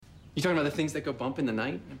You talking about the things that go bump in the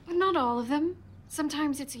night? Not all of them.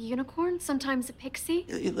 Sometimes it's a unicorn, sometimes a pixie.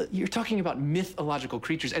 You're talking about mythological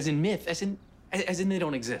creatures, as in myth, as in they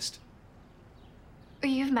don't exist.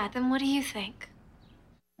 You've met them. What do you think?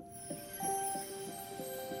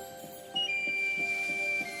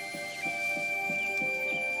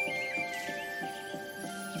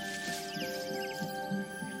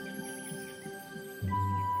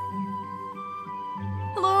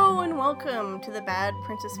 Hello and welcome to the Bad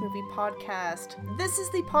Princess Movie Podcast. This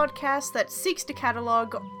is the podcast that seeks to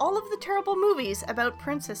catalog all of the terrible movies about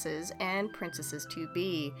princesses and princesses to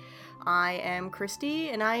be. I am Christy,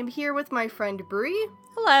 and I am here with my friend Brie.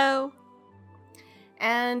 Hello.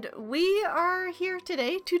 And we are here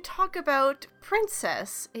today to talk about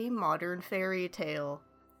Princess, a Modern Fairy Tale.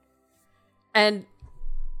 And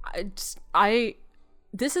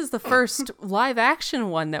this is the first live action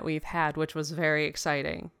one that we've had, which was very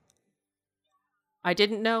exciting. I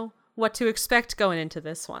didn't know what to expect going into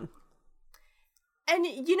this one. And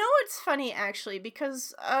you know what's funny, actually,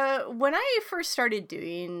 because when I first started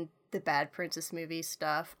doing the Bad Princess movie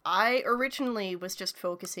stuff, I originally was just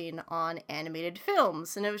focusing on animated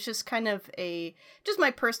films, and it was just kind of just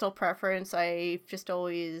my personal preference. I just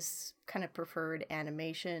always kind of preferred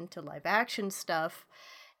animation to live action stuff.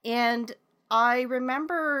 And I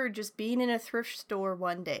remember just being in a thrift store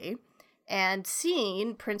one day and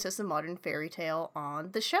seeing Princess a Modern Fairy Tale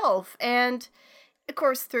on the shelf. And of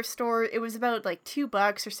course, thrift store, it was about like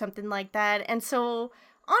 $2 or something like that. And so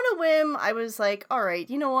on a whim, I was like, all right,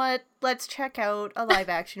 you know what? Let's check out a live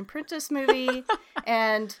action princess movie.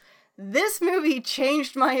 And this movie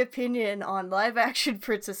changed my opinion on live action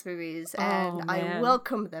princess movies. And I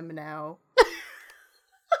welcome them now.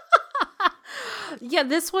 Yeah,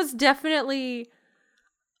 this was definitely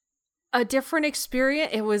a different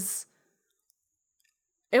experience. It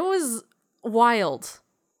was wild.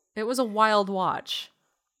 It was a wild watch.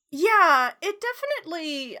 Yeah, it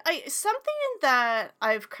definitely, something that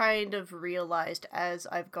I've kind of realized as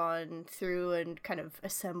I've gone through and kind of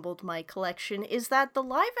assembled my collection is that the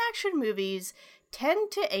live action movies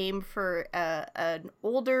tend to aim for an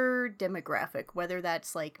older demographic, whether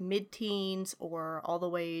that's like mid-teens or all the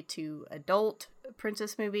way to adult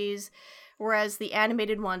princess movies, whereas the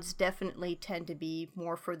animated ones definitely tend to be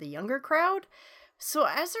more for the younger crowd. So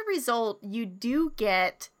as a result, you do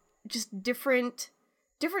get just different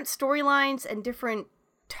storylines and different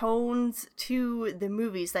tones to the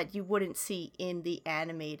movies that you wouldn't see in the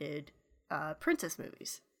animated princess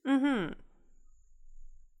movies. Mm-hmm.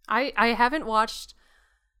 I haven't watched,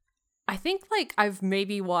 I think like I've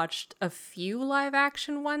maybe watched a few live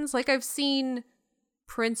action ones. Like I've seen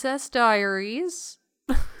Princess Diaries.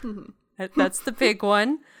 That's the big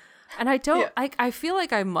one. And I feel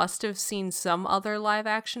like I must have seen some other live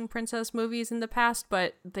action princess movies in the past,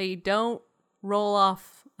 but they don't roll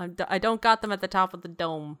off. I don't got them at the top of the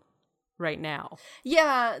dome right now.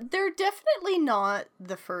 Yeah, they're definitely not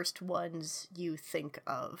the first ones you think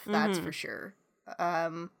of. That's for sure.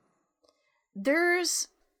 I've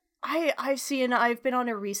been on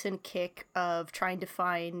a recent kick of trying to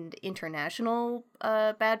find international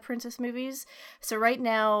bad princess movies. So right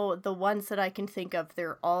now, the ones that I can think of,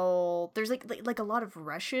 there's like a lot of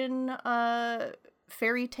Russian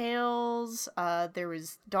fairy tales. There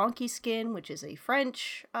was Donkey Skin, which is a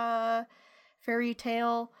French fairy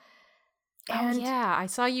tale. And yeah, I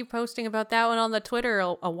saw you posting about that one on the Twitter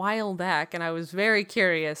a while back, and I was very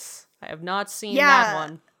curious. I have not seen that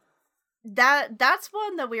one. That's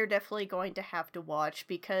one that we're definitely going to have to watch,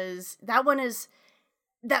 because that one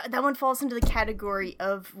falls into the category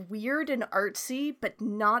of weird and artsy, but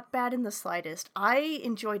not bad in the slightest. I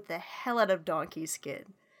enjoyed the hell out of Donkey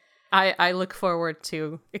Skin. I look forward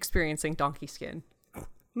to experiencing Donkey Skin,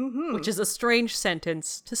 which is a strange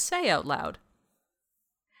sentence to say out loud.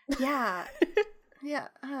 Yeah. Yeah.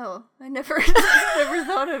 Oh, I never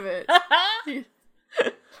thought of it.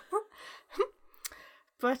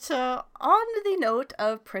 But on the note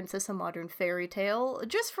of Princess a Modern Fairy Tale,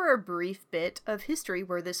 just for a brief bit of history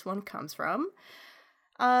where this one comes from.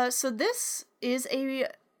 So this is a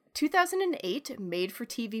 2008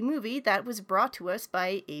 made-for-TV movie that was brought to us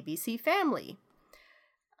by ABC Family.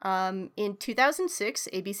 In 2006,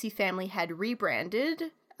 ABC Family had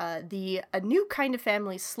rebranded. A new kind of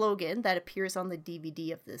family slogan that appears on the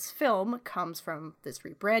DVD of this film comes from this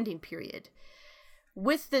rebranding period.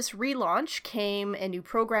 With this relaunch came a new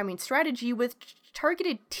programming strategy with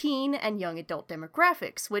targeted teen and young adult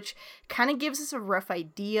demographics, which kind of gives us a rough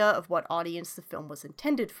idea of what audience the film was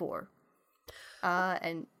intended for.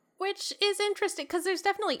 Which is interesting, because there's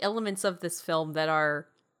definitely elements of this film that are,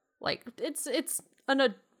 like, it's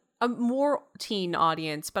a more teen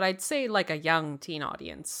audience, but I'd say like a young teen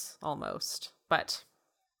audience almost. But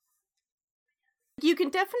you can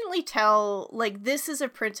definitely tell, like, this is a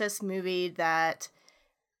princess movie that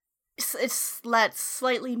it's that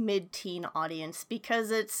slightly mid-teen audience,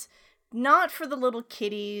 because it's not for the little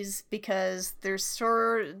kiddies, because there's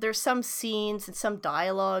some scenes and some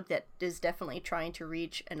dialogue that is definitely trying to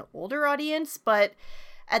reach an older audience, but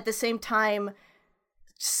at the same time,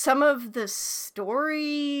 some of the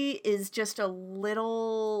story is just a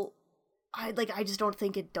little, I just don't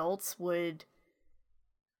think adults would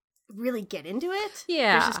really get into it.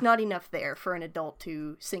 Yeah. There's just not enough there for an adult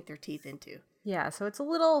to sink their teeth into. yeah, so it's a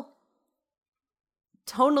little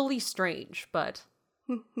tonally strange, but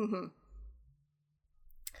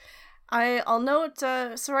I'll note,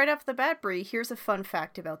 so right off the bat, Brie, here's a fun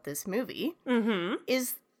fact about this movie.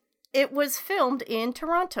 Is it was filmed in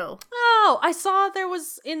Toronto. Oh, I saw there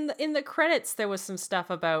was in the credits there was some stuff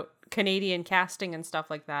about Canadian casting and stuff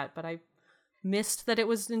like that, but I missed that it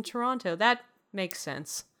was in Toronto. That makes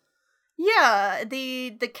sense. Yeah,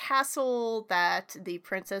 the castle that the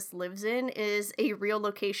princess lives in is a real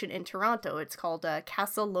location in Toronto. It's called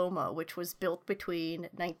Casa Loma, which was built between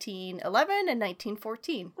 1911 and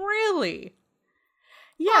 1914. Really?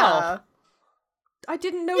 Yeah. Oh. I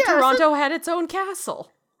didn't know Yeah, Toronto had its own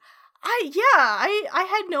castle. I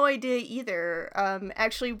had no idea either.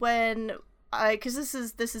 Actually,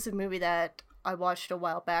 because this is a movie that I watched a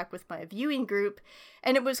while back with my viewing group,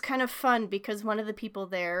 and it was kind of fun because one of the people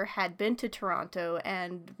there had been to Toronto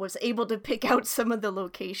and was able to pick out some of the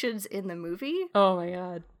locations in the movie. Oh my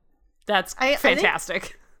god. That's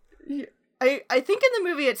fantastic. I think in the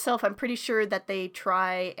movie itself, I'm pretty sure that they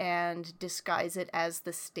try and disguise it as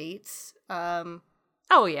the States.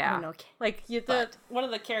 Oh yeah. I don't know. Like one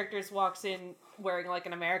of the characters walks in wearing like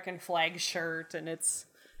an American flag shirt, and it's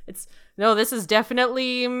no, this is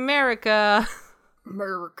definitely America.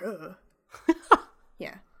 America.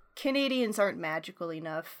 Yeah. Canadians aren't magical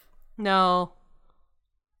enough. No.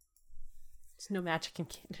 There's no magic in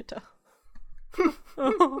Canada.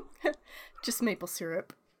 Just maple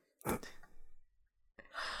syrup. Right.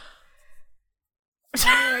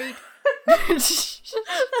 I was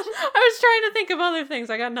trying to think of other things.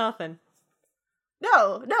 I got nothing.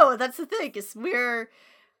 No, that's the thing. Is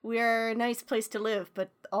we're a nice place to live, but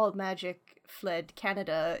all magic fled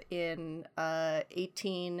Canada in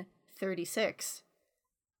 1836.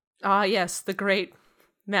 Ah, yes, the great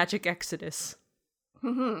magic exodus.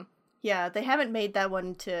 Mm-hmm. Yeah, they haven't made that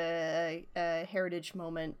one to a heritage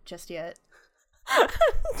moment just yet.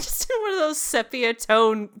 Just in one of those sepia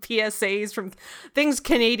tone PSAs from things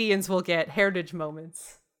Canadians will get, heritage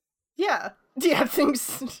moments. Yeah,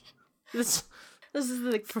 things. This is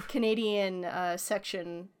the Canadian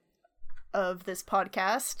section of this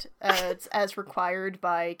podcast. It's as required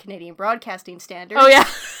by Canadian broadcasting standards. Oh yeah,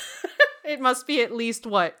 it must be at least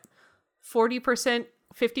what 40%,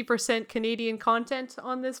 50% Canadian content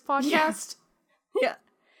on this podcast. Yeah.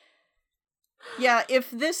 Yeah,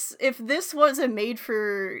 if this was a made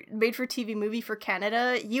for TV movie for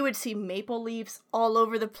Canada, you would see maple leaves all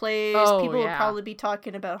over the place. Oh, People yeah. would probably be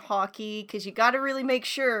talking about hockey, because you got to really make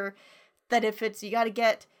sure that you got to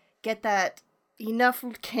get that enough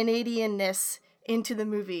Canadianness into the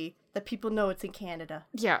movie that people know it's in Canada.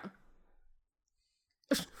 Yeah.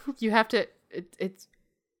 You have to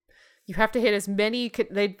you have to hit as many.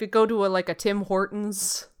 They'd go to a Tim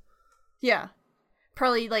Hortons. Yeah,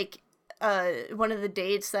 probably one of the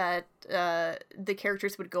dates that the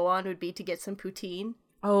characters would go on would be to get some poutine.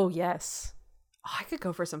 Oh yes, I could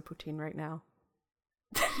go for some poutine right now.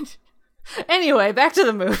 Anyway, back to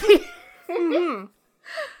the movie. Mm-hmm.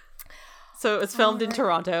 So it was filmed in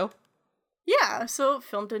Toronto. Yeah, so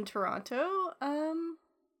filmed in Toronto.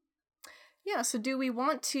 Yeah, so do we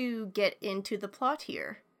want to get into the plot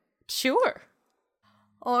here? Sure.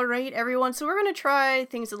 All right, everyone. So we're going to try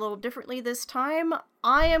things a little differently this time.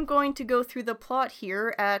 I am going to go through the plot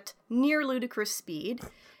here at near ludicrous speed,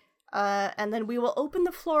 and then we will open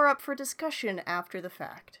the floor up for discussion after the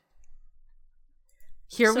fact.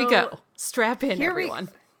 Here we go. Strap in, everyone.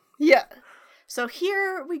 Yeah. So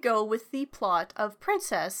here we go with the plot of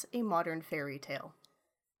Princess, a Modern Fairy Tale.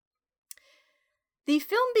 The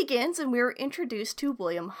film begins and we're introduced to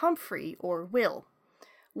William Humphrey, or Will.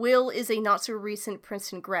 Will is a not-so-recent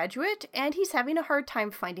Princeton graduate, and he's having a hard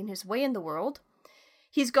time finding his way in the world.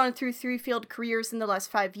 He's gone through 3 failed careers in the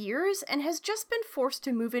last 5 years, and has just been forced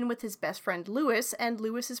to move in with his best friend Louis and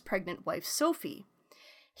Louis's pregnant wife Sophie.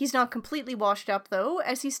 He's not completely washed up, though,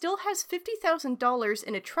 as he still has $50,000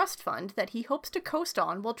 in a trust fund that he hopes to coast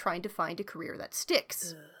on while trying to find a career that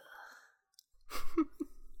sticks.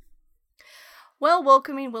 While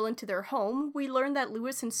welcoming Will into their home, we learn that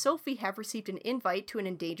Lewis and Sophie have received an invite to an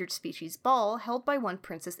endangered species ball held by one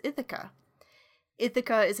Princess Ithaca.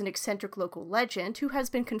 Ithaca is an eccentric local legend who has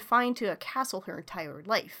been confined to a castle her entire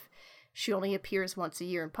life. She only appears once a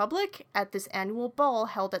year in public at this annual ball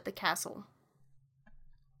held at the castle.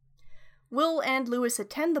 Will and Lewis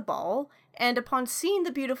attend the ball, and upon seeing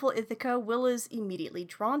the beautiful Ithaca, Will is immediately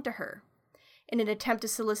drawn to her. In an attempt to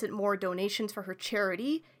solicit more donations for her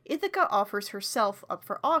charity, Ithaca offers herself up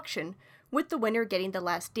for auction, with the winner getting the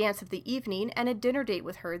last dance of the evening and a dinner date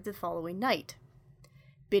with her the following night.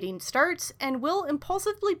 Bidding starts, and Will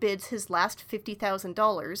impulsively bids his last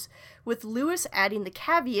 $50,000, with Lewis adding the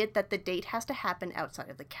caveat that the date has to happen outside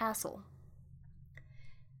of the castle.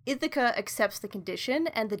 Ithaca accepts the condition,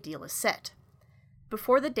 and the deal is set.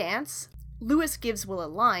 Before the dance, Lewis gives Will a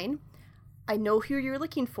line, "I know who you're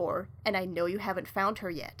looking for, and I know you haven't found her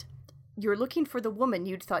yet. You're looking for the woman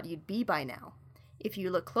you'd thought you'd be by now. If you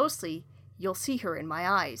look closely, you'll see her in my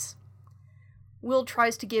eyes." Will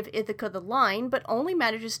tries to give Ithaca the line, but only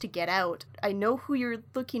manages to get out, "I know who you're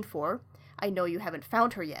looking for. I know you haven't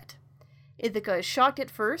found her yet." Ithaca is shocked at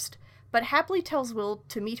first, but happily tells Will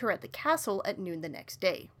to meet her at the castle at noon the next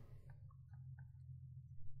day.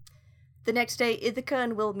 The next day, Ithaca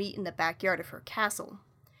and Will meet in the backyard of her castle.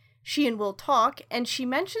 She and Will talk, and she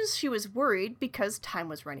mentions she was worried because time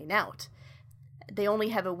was running out. They only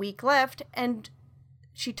have a week left, and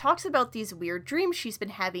she talks about these weird dreams she's been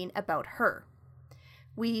having about her.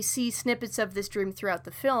 We see snippets of this dream throughout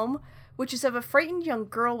the film, which is of a frightened young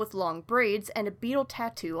girl with long braids and a beetle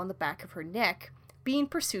tattoo on the back of her neck, being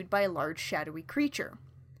pursued by a large shadowy creature.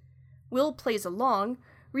 Will plays along,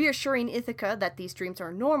 reassuring Ithaca that these dreams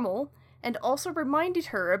are normal, and also reminded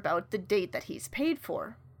her about the date that he's paid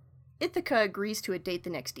for. Ithaca agrees to a date the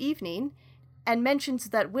next evening, and mentions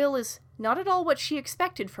that Will is not at all what she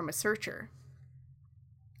expected from a searcher.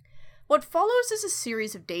 What follows is a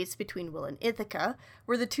series of dates between Will and Ithaca,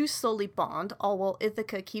 where the two slowly bond, all while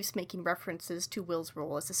Ithaca keeps making references to Will's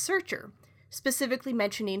role as a searcher, specifically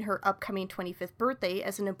mentioning her upcoming 25th birthday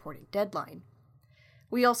as an important deadline.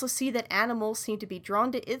 We also see that animals seem to be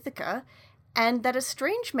drawn to Ithaca, and that a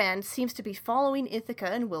strange man seems to be following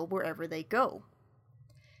Ithaca and Will wherever they go.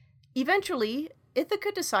 Eventually,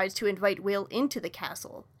 Ithaca decides to invite Will into the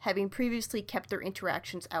castle, having previously kept their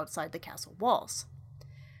interactions outside the castle walls.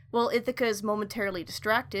 While Ithaca is momentarily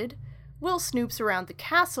distracted, Will snoops around the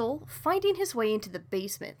castle, finding his way into the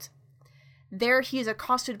basement. There he is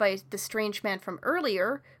accosted by the strange man from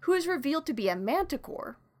earlier, who is revealed to be a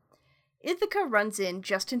manticore. Ithaca runs in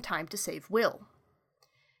just in time to save Will.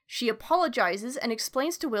 She apologizes and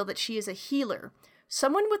explains to Will that she is a healer,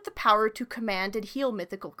 someone with the power to command and heal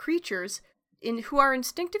mythical creatures, who are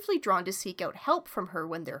instinctively drawn to seek out help from her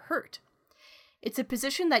when they're hurt. It's a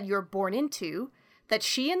position that you're born into, that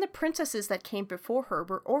she and the princesses that came before her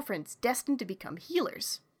were orphans destined to become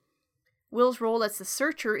healers. Will's role as the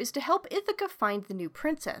searcher is to help Ithaca find the new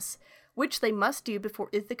princess, which they must do before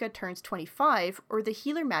Ithaca turns 25, or the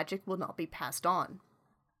healer magic will not be passed on.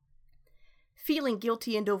 Feeling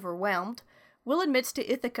guilty and overwhelmed, Will admits to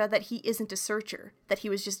Ithaca that he isn't a searcher, that he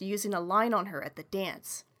was just using a line on her at the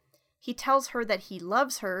dance. He tells her that he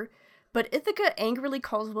loves her, but Ithaca angrily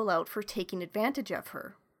calls Will out for taking advantage of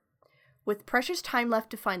her. With precious time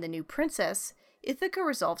left to find the new princess, Ithaca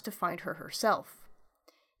resolves to find her herself.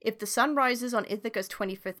 If the sun rises on Ithaca's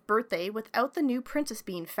 25th birthday without the new princess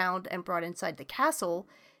being found and brought inside the castle,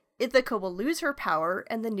 Ithaca will lose her power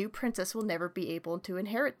and the new princess will never be able to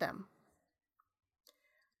inherit them.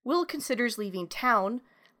 Will considers leaving town,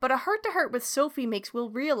 but a heart-to-heart with Sophie makes Will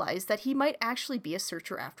realize that he might actually be a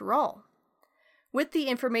searcher after all. With the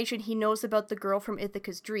information he knows about the girl from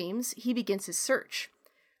Ithaca's dreams, he begins his search.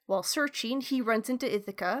 While searching, he runs into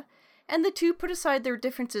Ithaca, and the two put aside their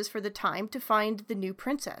differences for the time to find the new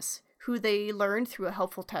princess, who they learn through a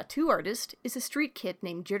helpful tattoo artist is a street kid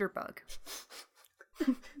named Jitterbug.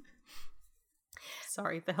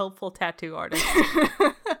 Sorry, the helpful tattoo artist.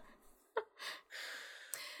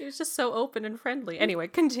 He was just so open and friendly. Anyway,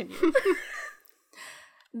 continue.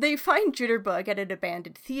 They find Jitterbug at an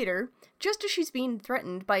abandoned theater, just as she's being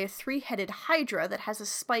threatened by a 3-headed hydra that has a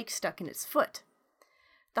spike stuck in its foot.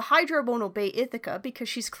 The hydra won't obey Ithaca because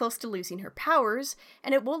she's close to losing her powers,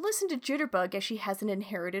 and it won't listen to Jitterbug as she hasn't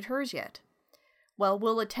inherited hers yet. While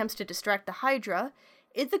Will attempts to distract the hydra,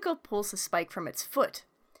 Ithaca pulls the spike from its foot.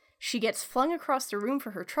 She gets flung across the room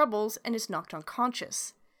for her troubles and is knocked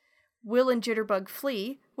unconscious. Will and Jitterbug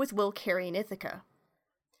flee, with Will carrying Ithaca.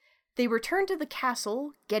 They return to the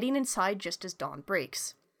castle, getting inside just as dawn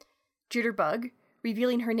breaks. Jitterbug,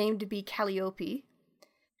 revealing her name to be Calliope,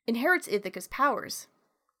 inherits Ithaca's powers.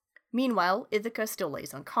 Meanwhile, Ithaca still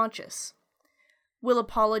lays unconscious. Will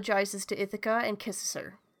apologizes to Ithaca and kisses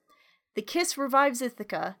her. The kiss revives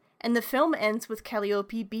Ithaca, and the film ends with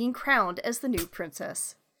Calliope being crowned as the new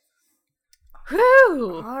princess.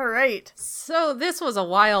 Whew! All right. So this was a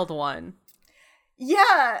wild one.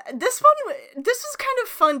 Yeah, this was kind of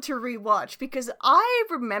fun to rewatch because I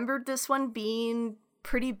remembered this one being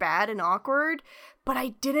pretty bad and awkward, but I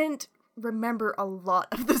didn't remember a lot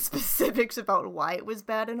of the specifics about why it was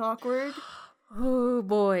bad and awkward. Oh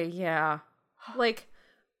boy, yeah. Like,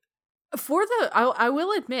 I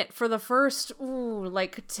will admit, for the first,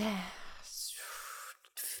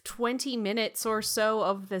 20 minutes or so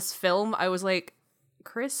of this film, I was like,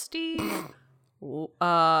 Christy,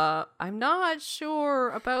 I'm not sure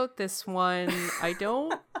about this one. I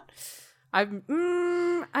don't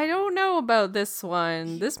know about this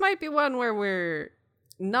one. This might be one where we're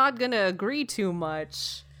not gonna agree too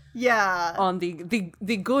much. Yeah. On the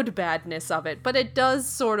good badness of it, but it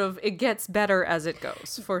does it gets better as it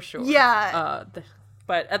goes, for sure. Yeah.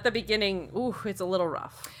 But at the beginning, it's a little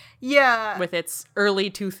rough. Yeah. With its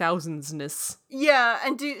early 2000s-ness. Yeah,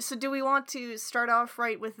 and do we want to start off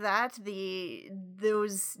right with that?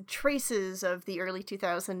 Those traces of the early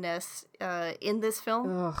 2000s-ness in this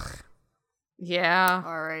film? Ugh. Yeah.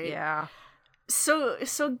 All right. Yeah. So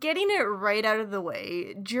getting it right out of the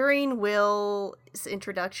way, during Will's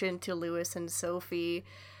introduction to Lewis and Sophie,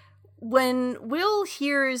 when Will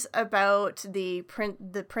hears about the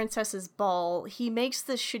princess's ball, he makes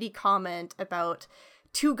this shitty comment about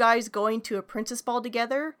two guys going to a princess ball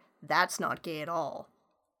together. That's not gay at all.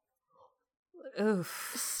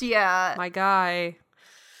 Oof. Yeah. My guy.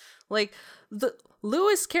 Like, the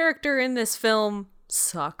Lewis character in this film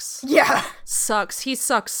sucks. Yeah. Sucks. He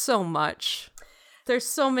sucks so much. There's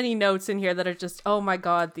so many notes in here that are just, oh my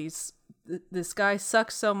god, this guy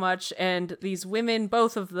sucks so much, and these women,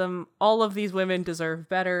 both of them, all of these women deserve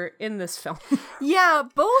better in this film. Yeah,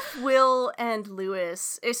 both Will and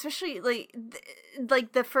Lewis, especially like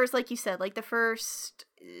the first, like you said, like the first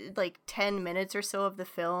 10 minutes or so of the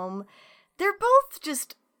film, they're both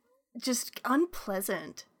just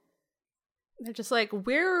unpleasant. They're just like,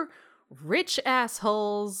 we're rich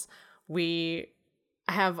assholes. We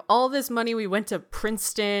have all this money. We went to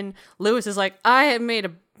Princeton. Lewis is like, I have made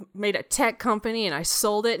a tech company and I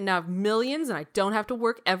sold it and now I have millions and I don't have to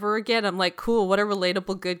work ever again. I'm like, cool, what a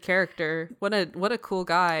relatable good character. What a cool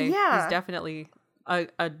guy. Yeah. He's definitely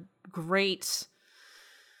a great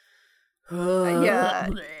Yeah.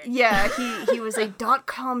 He was a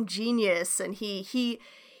 .com genius, and he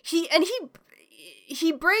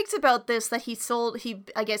brags about this, that he sold a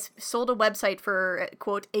website for,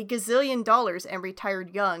 quote, $1 gazillion and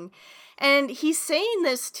retired young. And he's saying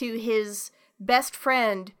this to his best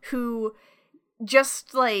friend who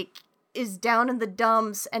just is down in the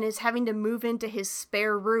dumps and is having to move into his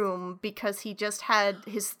spare room because he just had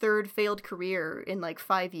his third failed career in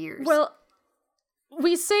 5 years. Well,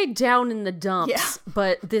 we say down in the dumps, Yeah.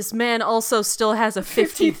 but this man also still has a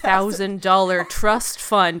 $50,000 trust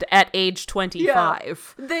fund at age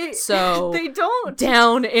 25. They So don't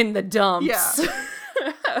down in the dumps. Yeah.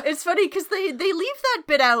 It's funny because they leave that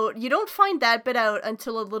bit out. You don't find that bit out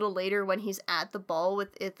until a little later when he's at the ball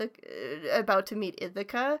with Ithaca, about to meet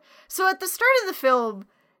Ithaca. So at the start of the film,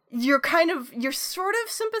 you're sort of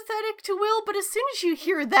sympathetic to Will, but as soon as you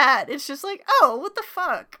hear that, it's just like, oh, what the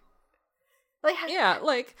fuck? Yeah,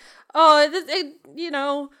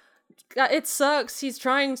 it sucks. He's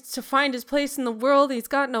trying to find his place in the world. He's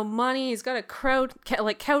got no money. He's got to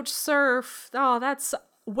couch surf. Oh, that's...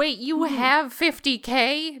 Wait, you have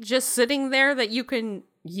 $50K just sitting there that you can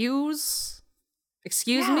use?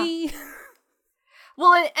 Excuse me?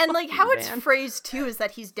 Well, and how it's phrased too is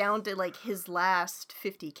that he's down to his last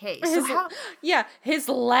 $50K. So his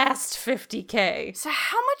last $50K. So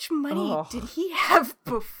how much money did he have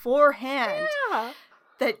beforehand? Yeah.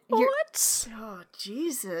 That what? Oh,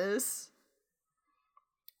 Jesus.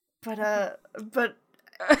 But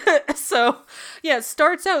So, yeah, it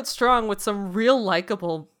starts out strong with some real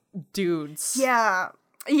likable dudes. Yeah,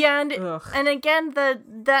 and again,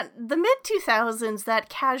 the mid-2000s, that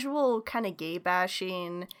casual kind of gay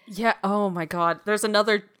bashing. Yeah, oh my god. There's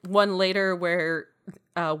another one later where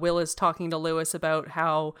Will is talking to Lewis about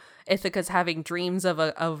how Ithaca's having dreams of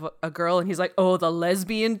a girl, and he's like, oh, the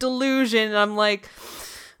lesbian delusion. And I'm like,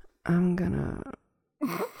 I'm gonna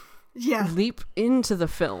leap into the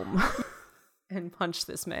film and punch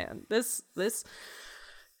this man.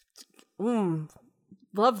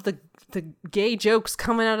 Love the gay jokes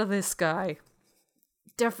coming out of this guy.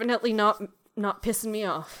 Definitely not pissing me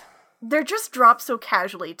off. They're just dropped so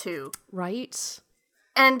casually too. Right?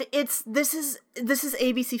 And this is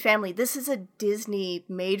ABC Family. This is a Disney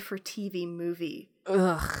made for TV movie.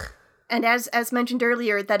 Ugh. And as mentioned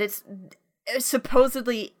earlier, that it's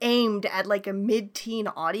supposedly aimed at like a mid-teen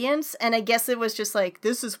audience, and I guess it was just like,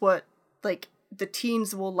 this is what like the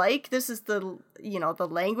teens will like. This is the the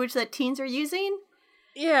language that teens are using.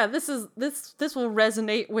 Yeah, this will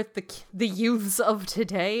resonate with the youths of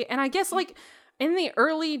today. And I guess like in the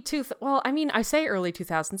early I say early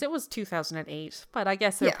 2000s, it was 2008, but I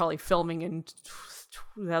guess they're probably filming in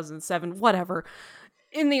 2007, whatever.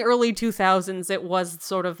 In the early 2000s, it was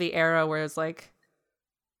sort of the era where it's like,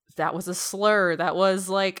 that was a slur, that was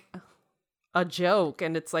like a joke,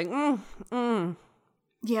 and it's like,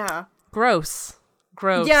 Yeah. Gross.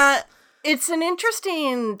 Yeah, it's an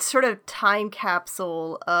interesting sort of time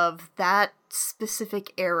capsule of that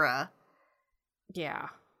specific era. Yeah.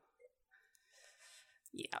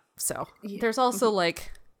 Yeah, so there's also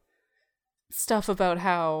like stuff about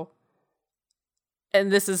how,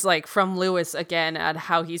 and this is like from Lewis again, at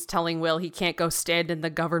how he's telling Will he can't go stand in the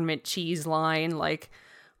government cheese line, like,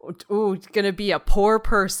 ooh, gonna be a poor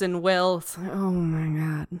person, Will. It's like, oh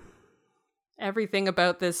my god. Everything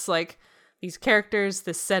about this, like, these characters,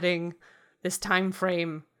 this setting, this time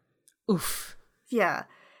frame, oof. Yeah.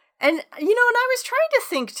 And, and I was trying to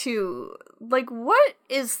think too, like,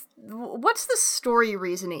 what's the story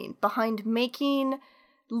reasoning behind making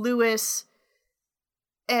Lewis,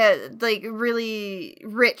 like, really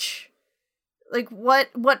rich? Like,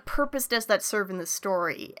 what purpose does that serve in the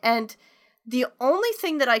story? And the only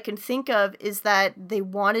thing that I can think of is that they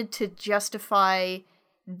wanted to justify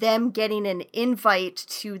them getting an invite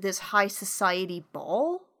to this high society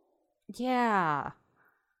ball. Yeah.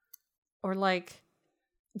 Or like,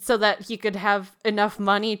 so that he could have enough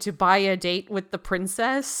money to buy a date with the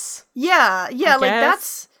princess. Yeah, like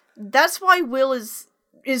that's why Will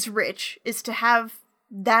is rich, is to have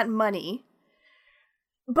that money.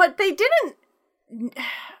 But they didn't,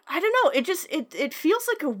 I don't know, it feels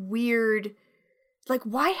like a weird, like,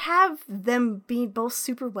 why have them being both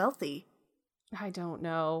super wealthy? I don't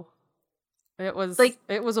know. It was like,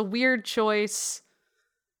 it was a weird choice.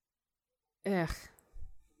 Ugh.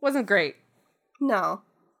 Wasn't great. No.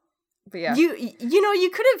 But yeah. You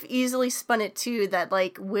could have easily spun it too that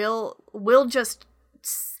like Will just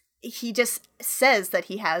says that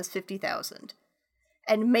he has 50,000.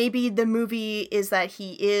 And maybe the movie is that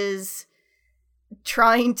he is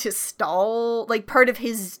trying to stall, like part of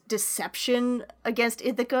his deception against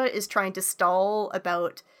Ithaca is trying to stall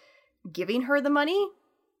about giving her the money.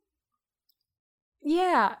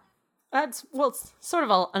 Yeah. It's sort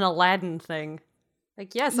of an Aladdin thing.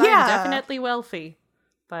 Like, yes, I'm definitely wealthy,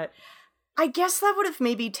 but I guess that would have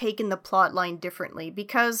maybe taken the plot line differently,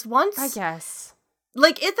 because I guess.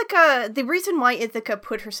 Like, Ithaca, the reason why Ithaca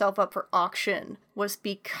put herself up for auction was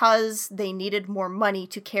because they needed more money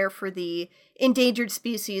to care for the endangered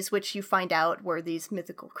species, which you find out were these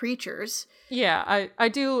mythical creatures. Yeah, I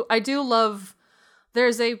do love,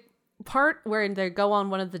 there's a part where they go on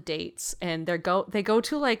one of the dates and they go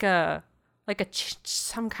to like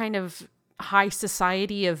some kind of high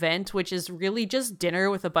society event, which is really just dinner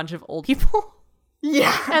with a bunch of old people.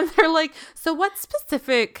 Yeah. And they're like, so what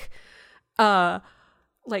specific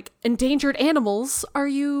like endangered animals are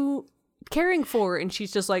you caring for? And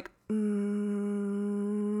she's just like,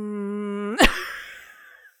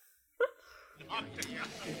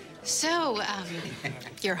 So,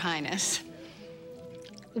 Your Highness,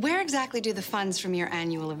 where exactly do the funds from your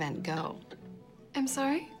annual event go? I'm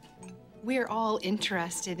sorry? We're all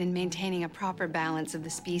interested in maintaining a proper balance of the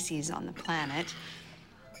species on the planet.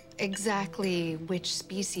 Exactly which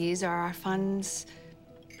species are our funds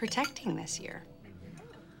protecting this year?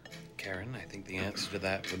 Karen, I think the answer to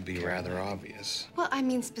that would be rather obvious. Well, I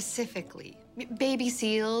mean specifically. Baby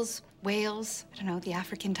seals, whales, I don't know, the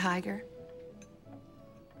African tiger.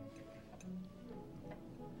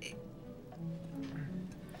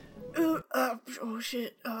 Oh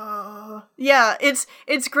shit. Yeah,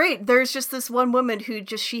 it's great. There's just this one woman who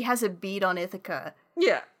she has a bead on Ithaca.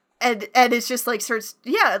 yeah. And it's just like starts,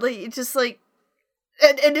 like it's just like,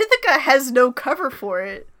 and Ithaca has no cover for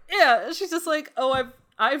it. Yeah, she's just like, oh,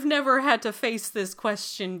 I've never had to face this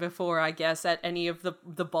question before, I guess, at any of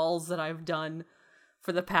the balls that I've done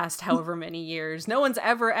for the past however many years. No one's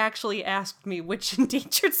ever actually asked me which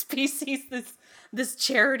endangered species this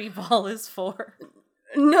charity ball is for.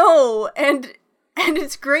 No, and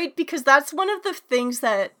it's great because that's one of the things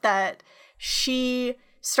that she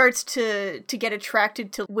starts to get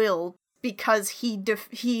attracted to Will, because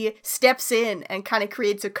he steps in and kind of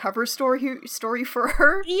creates a cover story for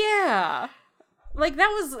her. Yeah. Like that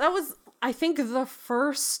was I think the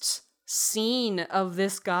first scene of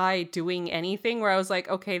this guy doing anything where I was like,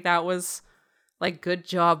 okay, that was like, good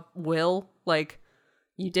job, Will. Like,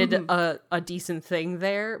 you did a decent thing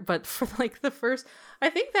there. But for like the first, I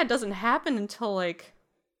think that doesn't happen until like,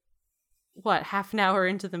 what, half an hour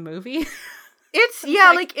into the movie? It's,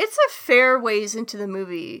 yeah, like, it's a fair ways into the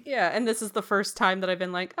movie. Yeah, and this is the first time that I've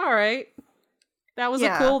been like, all right, that was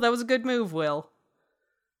that was a good move, Will.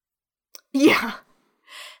 Yeah.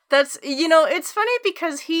 That's, it's funny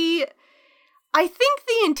because I think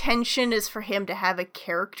the intention is for him to have a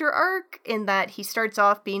character arc in that he starts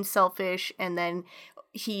off being selfish and then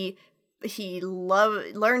he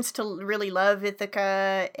learns to really love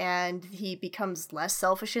Ithaca and he becomes less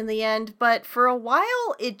selfish in the end. But for a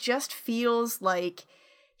while, it just feels like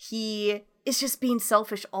he is just being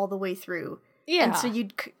selfish all the way through. Yeah. And so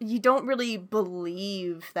you don't really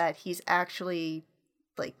believe that he's actually,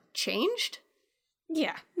 like, changed.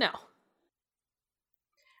 Yeah, no.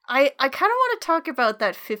 I kind of want to talk about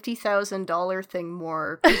that $50,000 thing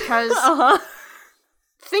more because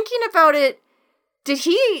thinking about it, did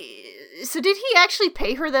he actually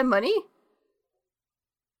pay her that money?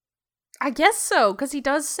 I guess so, because he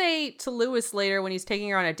does say to Lewis later when he's taking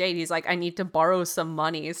her on a date, he's like, I need to borrow some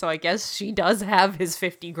money, so I guess she does have his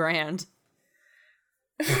 50 grand.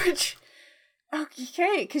 Which,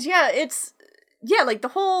 okay, because like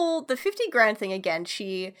the 50 grand thing again,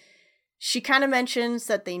 she kind of mentions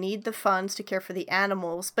that they need the funds to care for the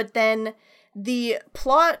animals, but then the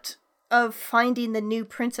plot of finding the new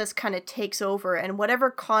princess kind of takes over, and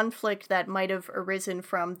whatever conflict that might have arisen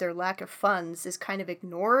from their lack of funds is kind of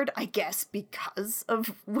ignored, I guess, because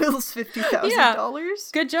of Will's $50,000. Yeah.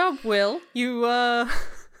 Good job, Will. You,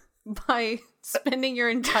 by spending your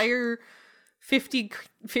entire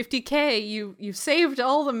 50K, you saved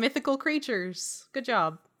all the mythical creatures. Good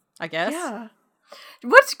job, I guess. Yeah.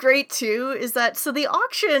 What's great, too, is that, so the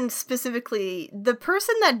auction specifically, the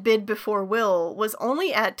person that bid before Will was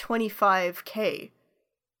only at $25K.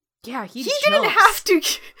 Yeah, he didn't have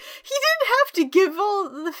to give all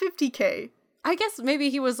the $50K. I guess maybe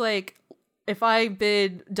he was like, if I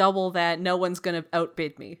bid double that, no one's gonna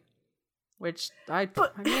outbid me. Which, I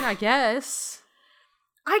mean, I guess.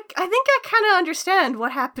 I think I kind of understand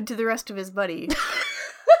what happened to the rest of his money.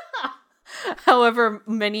 However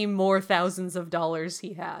many more thousands of dollars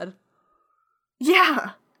he had.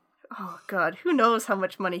 Yeah. Oh, God. Who knows how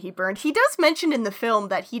much money he burned. He does mention in the film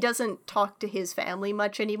that he doesn't talk to his family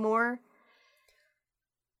much anymore.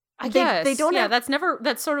 I guess. They don't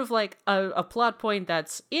that's sort of like a plot point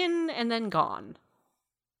that's in and then gone.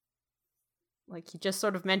 Like, he just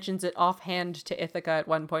sort of mentions it offhand to Ithaca at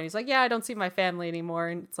one point. He's like, yeah, I don't see my family anymore.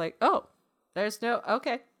 And it's like, oh,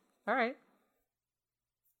 okay. All right.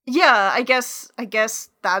 Yeah, I guess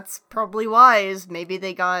that's probably wise. Maybe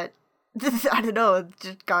they got, I don't know,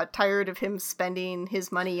 just got tired of him spending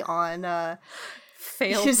his money on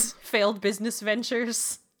failed business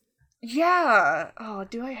ventures. Yeah. Oh,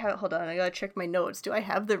 hold on, I gotta check my notes. Do I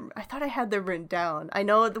have them? I thought I had them written down. I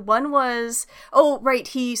know the one was, oh, right,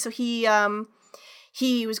 he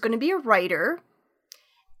was going to be a writer.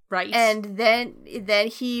 Right. And then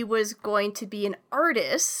he was going to be an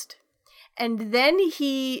artist. And then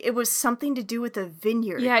it was something to do with a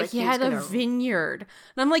vineyard. Yeah, like he had a vineyard.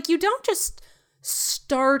 And I'm like, you don't just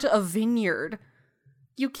start a vineyard.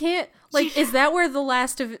 You can't, like, is that where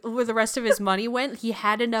the rest of his money went? He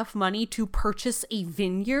had enough money to purchase a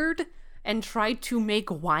vineyard and try to make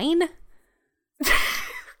wine?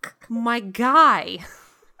 My guy.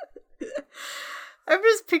 I'm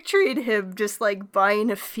just picturing him just, like,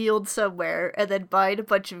 buying a field somewhere and then buying a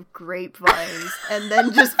bunch of grapevines and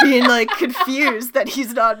then just being, like, confused that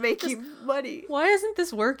he's not making money. Why isn't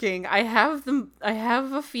this working? I have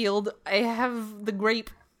a field. I have the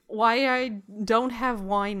grape. Why I don't have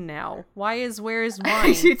wine now? Where is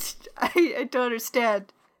wine? I don't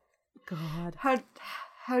understand. God.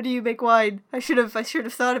 How do you make wine? I should have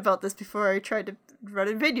thought about this before I tried to run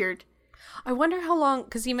a vineyard. I wonder how long,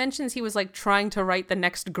 because he mentions he was, like, trying to write the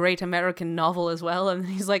next great American novel as well, and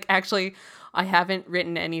he's like, actually, I haven't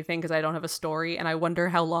written anything because I don't have a story, and I wonder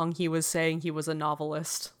how long he was saying he was a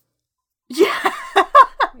novelist. Yeah.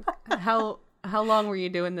 How long were you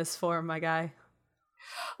doing this for, my guy?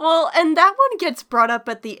 Well, and that one gets brought up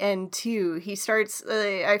at the end, too. He starts,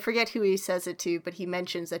 I forget who he says it to, but he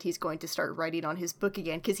mentions that he's going to start writing on his book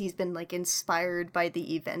again, because he's been, like, inspired by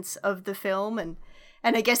the events of the film, and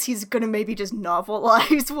I guess he's gonna maybe just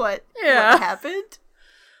novelize what happened.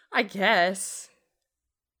 I guess.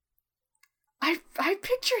 I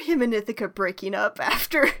picture him and Ithaca breaking up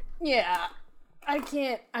after. Yeah.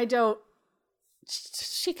 I don't.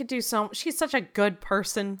 She could do she's such a good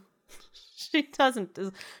person. She doesn't.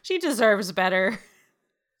 She deserves better.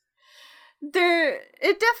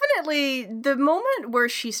 It definitely, the moment where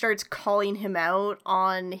she starts calling him out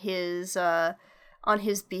on his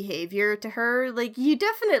behavior to her, like,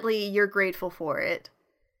 you're grateful for it.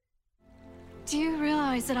 Do you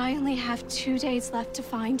realize that I only have 2 days left to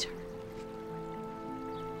find her?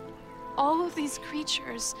 All of these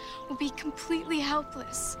creatures will be completely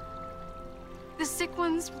helpless. The sick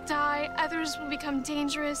ones will die, others will become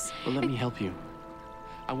dangerous. But let me help you.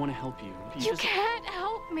 I want to help you. You can't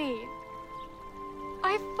help me.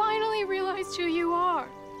 I finally realized who you are.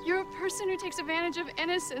 You're a person who takes advantage of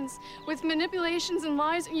innocence with manipulations and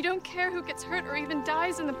lies, and you don't care who gets hurt or even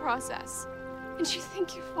dies in the process. And you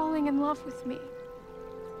think you're falling in love with me.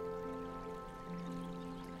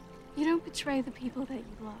 You don't betray the people that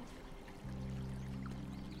you love.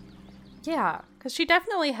 Yeah, because she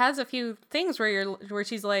definitely has a few things where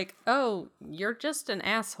she's like, oh, you're just an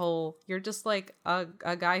asshole. You're just like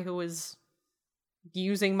a guy who was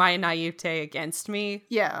using my naivete against me.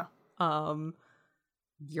 Yeah.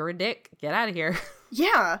 You're a dick. Get out of here.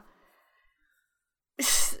 Yeah.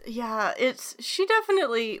 Yeah, she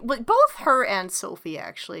definitely, both her and Sophie,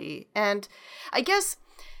 actually. And I guess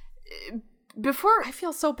before, I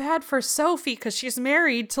feel so bad for Sophie because she's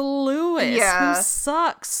married to Louis, yeah, who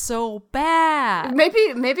sucks so bad.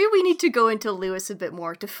 Maybe we need to go into Louis a bit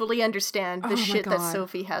more to fully understand the shit that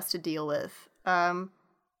Sophie has to deal with.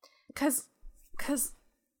 Because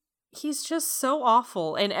he's just so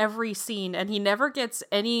awful in every scene, and he never gets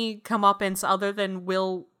any comeuppance other than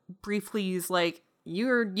Will briefly is like,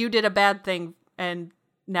 you did a bad thing, and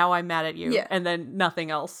now I'm mad at you, yeah, and then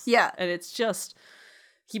nothing else. Yeah. And it's just,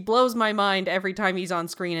 he blows my mind every time he's on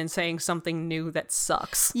screen and saying something new that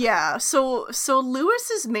sucks. Yeah, so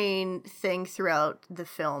Louis's main thing throughout the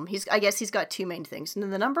film, I guess he's got two main things.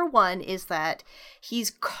 And the number one is that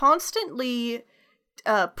he's constantly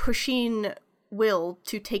pushing Will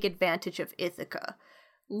to take advantage of Ithaca.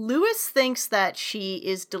 Louis thinks that she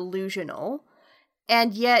is delusional,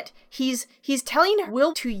 and yet he's telling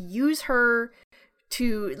Will to use her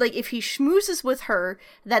to, like, if he schmoozes with her,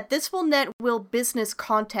 that this will net Will business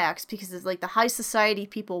contacts, because it's like the high society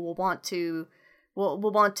people will want to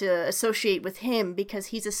associate with him because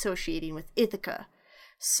he's associating with Ithaca.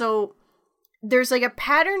 So there's like a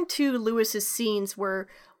pattern to Louis's scenes where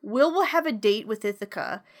Will have a date with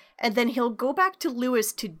Ithaca, and then he'll go back to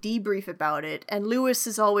Louis to debrief about it, and Louis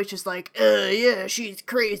is always just like, yeah, she's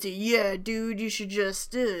crazy, yeah, dude, you should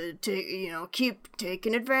just, keep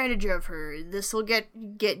taking advantage of her, this'll get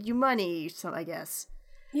you money, so I guess.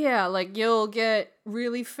 Yeah, like, you'll get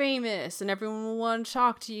really famous, and everyone will want to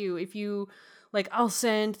talk to you if you, like, I'll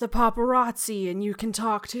send the paparazzi, and you can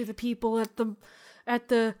talk to the people at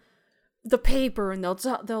the paper, and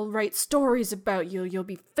they'll write stories about you. You'll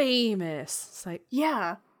be famous. It's like,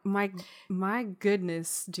 yeah, my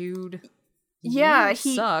goodness, dude. Yeah, you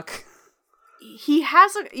suck. He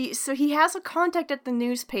has a contact at the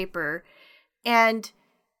newspaper, and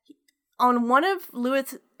on one of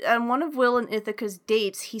Will and Ithaca's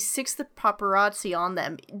dates, he sicks the paparazzi on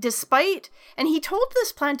them. And he told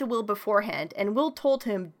this plan to Will beforehand, and Will told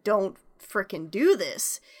him, "Don't frickin' do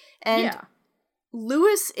this." And yeah.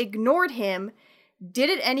 Louis ignored him, did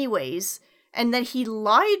it anyways, and then he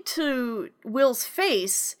lied to Will's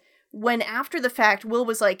face when, after the fact, Will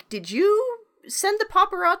was like, "Did you send the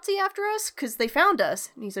paparazzi after us? Because they found us."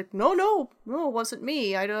 And he's like, No, it wasn't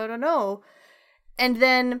me. I don't know. And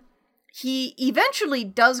then he eventually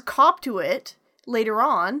does cop to it later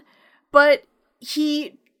on, but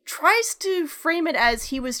he tries to frame it as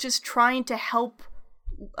he was just trying to help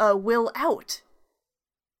Will out.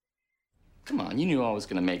 Come on, you knew I was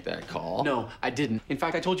gonna make that call. No, I didn't. In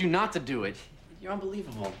fact, I told you not to do it. You're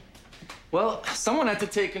unbelievable. Well, someone had to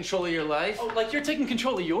take control of your life. Oh, like you're taking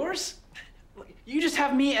control of yours? You just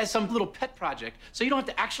have me as some little pet project, so you don't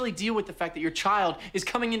have to actually deal with the fact that your child is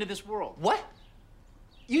coming into this world. What?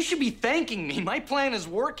 You should be thanking me. My plan is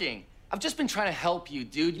working. I've just been trying to help you,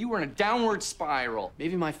 dude. You were in a downward spiral.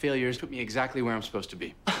 Maybe my failures put me exactly where I'm supposed to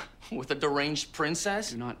be. With a deranged princess?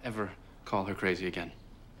 Do not ever call her crazy again.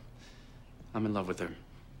 I'm in love with her.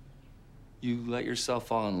 You let yourself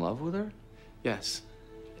fall in love with her? Yes.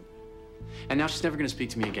 And now she's never gonna speak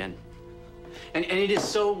to me again. And it is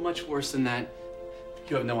so much worse than that.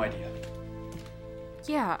 You have no idea.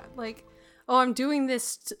 Yeah, like, oh, I'm doing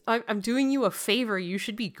this, I'm doing you a favor, you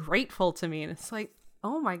should be grateful to me. And it's like,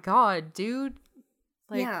 oh my god, dude.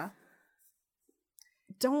 Like, yeah.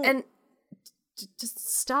 Don't, and just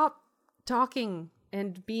stop talking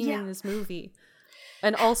and being in this movie.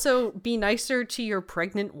 And also be nicer to your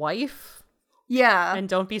pregnant wife. Yeah. And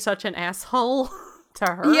don't be such an asshole. to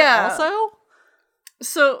her also.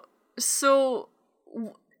 So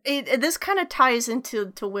this kind of ties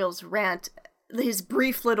into Will's rant. His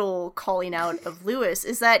brief little calling out of Lewis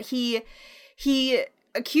is that he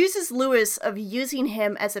accuses Lewis of using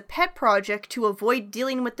him as a pet project to avoid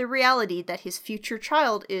dealing with the reality that his future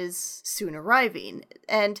child is soon arriving.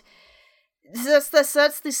 And that's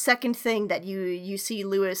the second thing that you see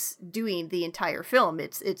Lewis doing the entire film.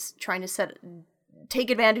 It's trying to take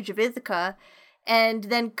advantage of Ithaca, and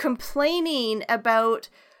then complaining about,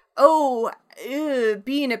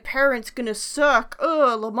 being a parent's gonna suck.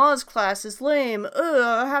 Lamaze class is lame.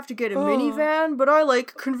 I have to get a minivan, but I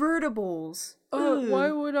like convertibles.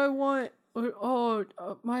 Why would I want...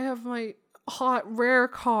 I have my hot rare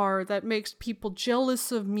car that makes people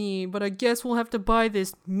jealous of me, but I guess we'll have to buy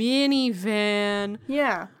this minivan.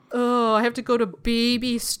 Yeah. I have to go to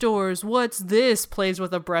baby stores. What's this? Plays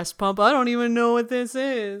with a breast pump. I don't even know what this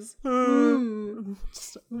is. And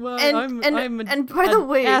I'm by the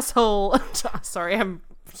way, asshole. Sorry, I'm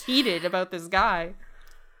heated about this guy.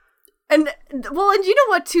 And you know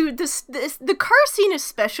what too? The car scene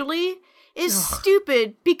especially is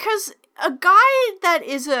stupid, because a guy that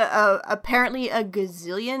is apparently a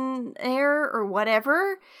gazillionaire or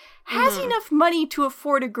whatever has enough money to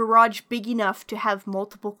afford a garage big enough to have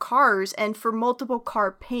multiple cars and for multiple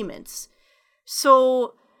car payments.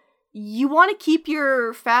 So you want to keep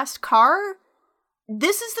your fast car?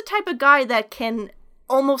 This is the type of guy that can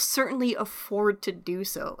almost certainly afford to do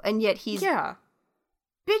so, and yet he's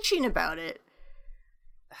bitching about it.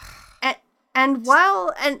 And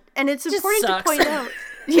while it's important to point out,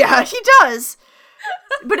 yeah, he does.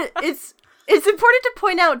 But it's important to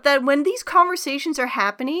point out that when these conversations are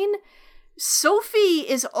happening, Sophie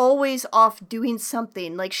is always off doing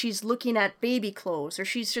something. Like, she's looking at baby clothes, or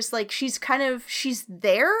she's just like, she's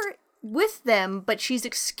there with them, but she's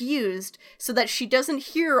excused so that she doesn't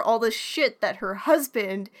hear all the shit that her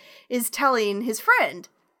husband is telling his friend.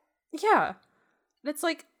 Yeah. It's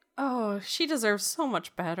like, she deserves so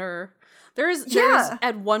much better. There's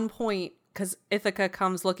at one point, because Ithaca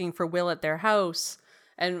comes looking for Will at their house,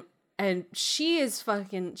 and she's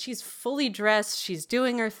fully dressed, she's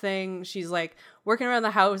doing her thing, she's like working around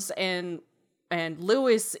the house, and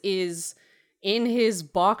Lewis is in his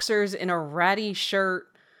boxers in a ratty shirt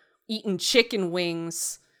eating chicken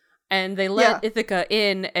wings, and they let Ithaca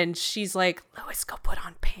in, and she's like, Lewis, go put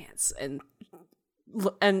on pants, and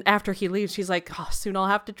after he leaves, she's like, soon I'll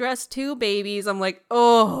have to dress 2 babies. I'm like,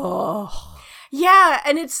 yeah,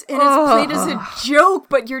 and it's played as a joke,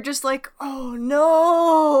 but you're just like, oh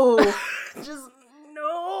no, just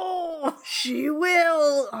no, she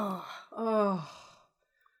will.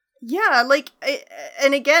 Yeah, like,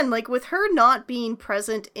 and again, like, with her not being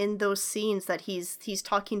present in those scenes that he's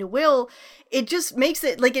talking to Will, it just makes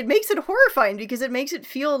it horrifying, because it makes it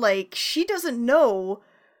feel like she doesn't know,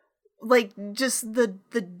 like, just the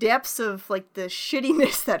depths of, like, the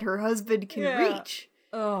shittiness that her husband can reach.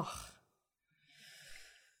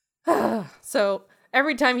 So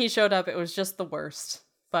every time he showed up, it was just the worst.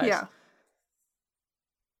 But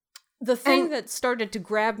the thing that started to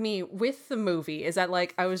grab me with the movie is that,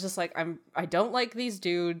 like, I was just like, I don't like these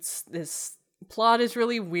dudes. This plot is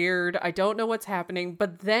really weird. I don't know what's happening.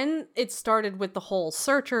 But then it started with the whole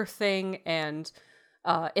Searcher thing, and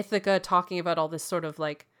Ithaca talking about all this sort of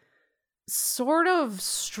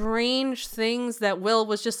strange things that Will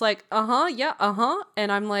was just like,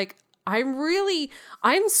 and I'm like,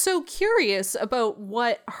 I'm so curious about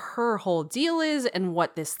what her whole deal is and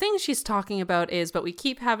what this thing she's talking about is, but we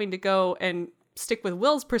keep having to go and stick with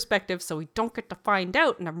Will's perspective, so we don't get to find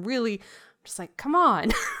out, and I'm just like, come on.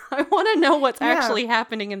 I want to know what's actually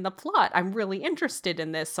happening in the plot. I'm really interested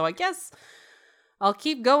in this, so I guess I'll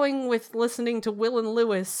keep going with listening to Will and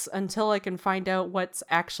Lewis until I can find out what's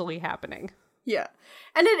actually happening. Yeah.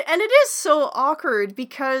 And it is so awkward,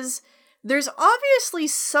 because there's obviously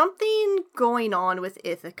something going on with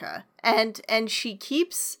Ithaca, and she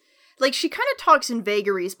keeps, like, she kind of talks in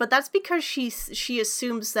vagaries, but that's because she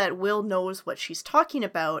assumes that Will knows what she's talking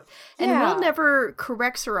about, and Will never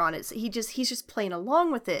corrects her on it. So he's just playing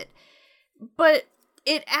along with it. But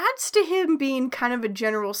it adds to him being kind of a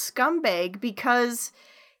general scumbag, because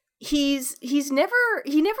he never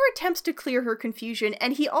attempts to clear her confusion,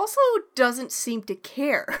 and he also doesn't seem to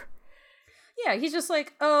care. Yeah, he's just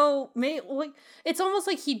like, it's almost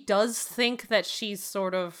like he does think that she's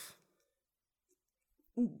sort of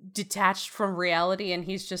detached from reality, and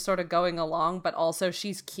he's just sort of going along, but also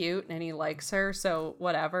she's cute and he likes her, so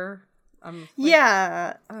whatever.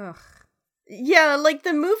 Yeah, like,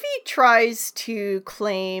 the movie tries to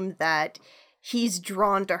claim that he's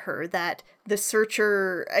drawn to her, that the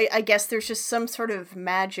Searcher, I guess there's just some sort of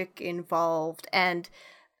magic involved, and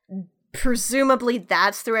presumably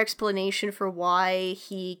that's their explanation for why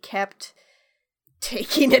he kept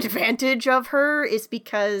taking advantage of her, is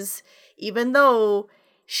because even though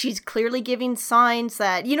she's clearly giving signs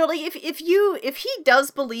that, you know, like if he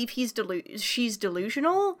does believe she's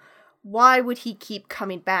delusional, why would he keep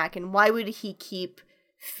coming back, and why would he keep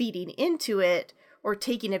feeding into it or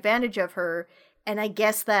taking advantage of her? And I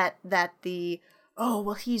guess that the, oh,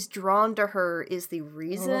 well, he's drawn to her is the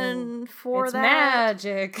reason for it's that.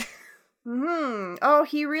 Magic. Oh,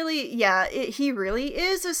 he really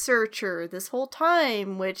is a Searcher this whole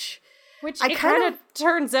time, which it kind of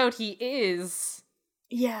turns out he is.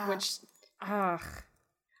 Yeah. Which, I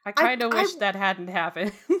kind of wish that hadn't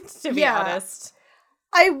happened, to be honest.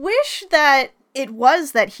 I wish that it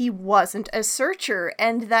was that he wasn't a Searcher,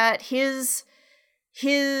 and that his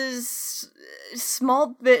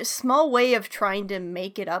small way of trying to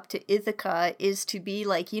make it up to Ithaca is to be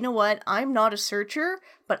like, you know what, I'm not a Searcher,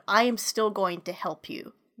 but I am still going to help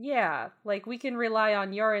you. Yeah, like, we can rely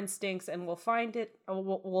on your instincts, and we'll find it.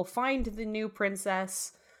 We'll find the new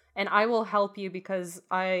princess, and I will help you because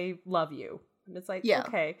I love you. And it's like,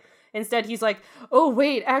 okay. Instead, he's like, oh,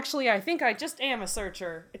 wait, actually, I think I just am a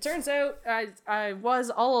Searcher. It turns out I was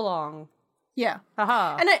all along. Yeah.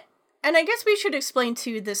 Haha. And I guess we should explain,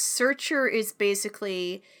 too, the Searcher is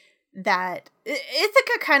basically that...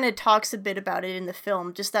 Ithaca kind of talks a bit about it in the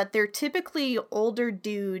film, just that they're typically older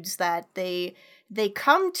dudes that they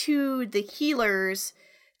come to the healers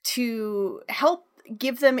to help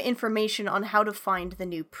give them information on how to find the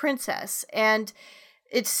new princess. And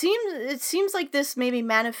it seems like this maybe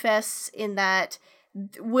manifests in that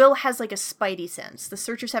Will has like a spidey sense. The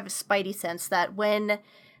Searchers have a spidey sense that when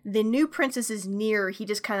the new princess is near, he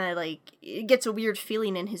just kind of like gets a weird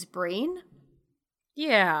feeling in his brain.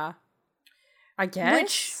 Yeah. I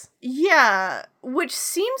guess. Which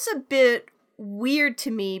seems a bit weird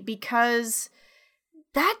to me because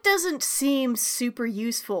that doesn't seem super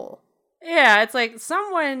useful. Yeah, it's like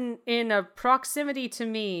someone in a proximity to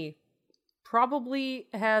me probably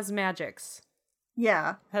has magics.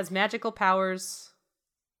 Yeah. Has magical powers.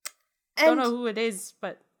 Don't know who it is,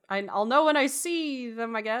 but I'll know when I see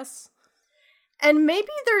them, I guess. And maybe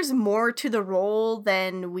there's more to the role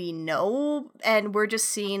than we know, and we're just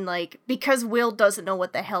seeing, like, because Will doesn't know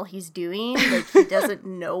what the hell he's doing, like, he doesn't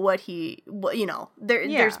know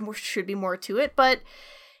there's more, should be more to it, but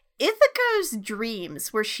Ithaca's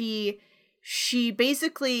dreams, where she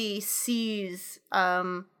basically sees,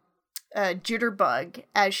 Jitterbug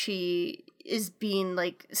as she is being,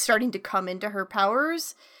 like, starting to come into her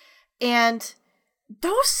powers, and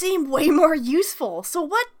those seem way more useful. So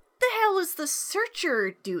what the hell is the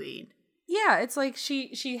Searcher doing? Yeah, it's like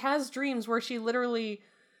she has dreams where she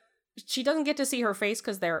doesn't get to see her face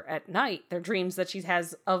because they're at night. They're dreams that she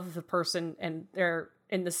has of the person, and they're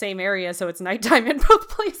in the same area, so it's nighttime in both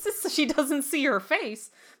places, so she doesn't see her face.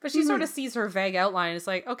 But she sort of sees her vague outline. It's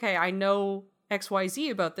like, okay, I know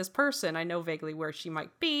XYZ about this person. I know vaguely where she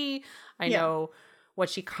might be. I know what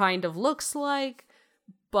she kind of looks like,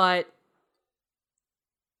 but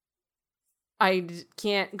I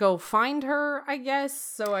can't go find her, I guess,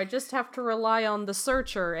 so I just have to rely on the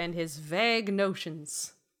Searcher and his vague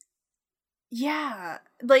notions. Yeah,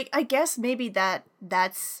 like, I guess maybe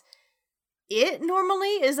that's it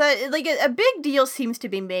normally, is that, like, a big deal seems to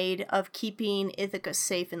be made of keeping Ithaca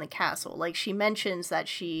safe in the castle. Like, she mentions that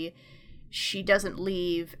she doesn't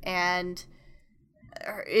leave, and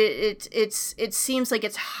it seems like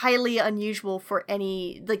it's highly unusual for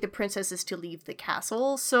any, like, the princesses to leave the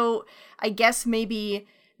castle. So I guess maybe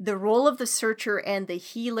the role of the Searcher and the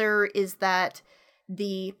healer is that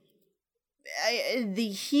the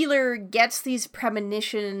healer gets these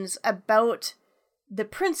premonitions about the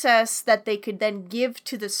princess that they could then give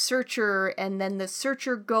to the Searcher, and then the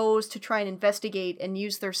Searcher goes to try and investigate and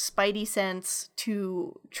use their spidey sense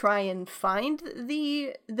to try and find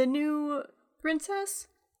the new princess.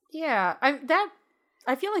 Yeah,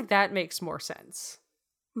 I feel like that makes more sense.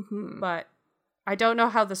 Mm-hmm. But I don't know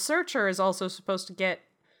how the Searcher is also supposed to get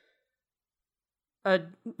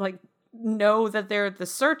know that they're the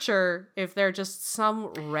Searcher if they're just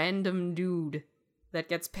some random dude that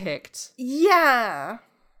gets picked. Yeah.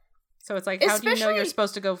 So it's like, how do you know you're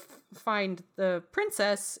supposed to go find the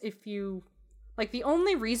princess if you... Like, the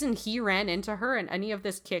only reason he ran into her and any of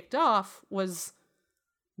this kicked off was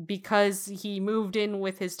because he moved in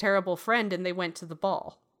with his terrible friend and they went to the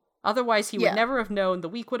ball. Otherwise, he would never have known. The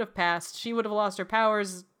week would have passed. She would have lost her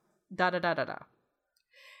powers. Da-da-da-da-da.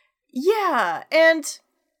 Yeah, and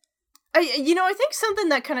I think something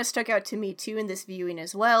that kind of stuck out to me too in this viewing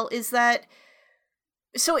as well is that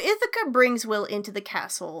so Ithaca brings Will into the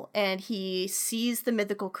castle and he sees the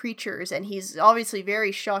mythical creatures and he's obviously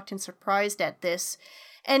very shocked and surprised at this.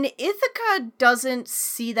 And Ithaca doesn't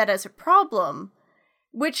see that as a problem,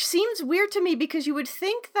 which seems weird to me because you would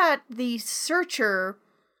think that the searcher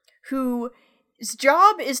whose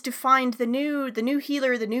job is to find the new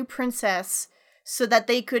healer, the new princess, so that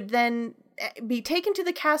they could then be taken to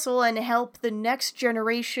the castle and help the next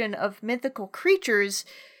generation of mythical creatures.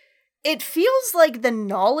 It feels like the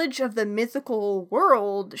knowledge of the mythical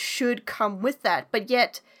world should come with that, but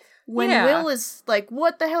yet when Will is like,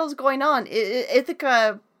 what the hell's going on?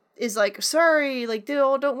 Ithaca is like, sorry, like,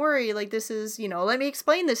 don't worry, like, this is, let me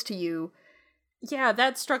explain this to you. Yeah,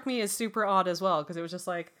 that struck me as super odd as well, because it was just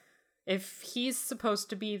like, if he's supposed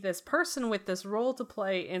to be this person with this role to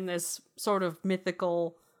play in this sort of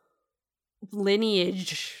mythical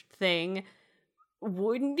lineage thing,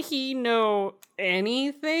 wouldn't he know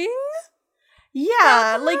anything?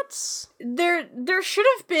 Yeah, like there should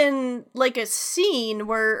have been like a scene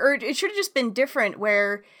or it should have just been different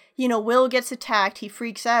where, Will gets attacked, he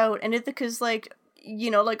freaks out, and Ithaca's like,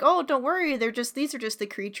 oh, don't worry, these are just the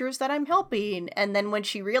creatures that I'm helping. And then when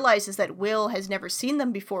she realizes that Will has never seen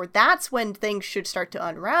them before, that's when things should start to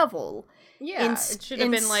unravel. Yeah, it should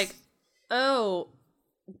have been like, oh,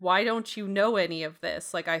 why don't you know any of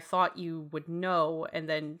this? Like, I thought you would know, and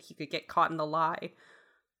then he could get caught in the lie.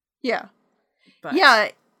 Yeah. But, yeah,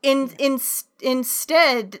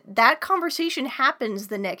 instead, that conversation happens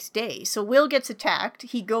the next day. So Will gets attacked,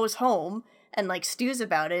 he goes home and, like, stews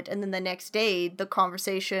about it, and then the next day, the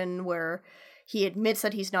conversation where he admits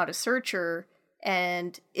that he's not a searcher,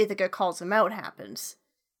 and Ithaca calls him out happens.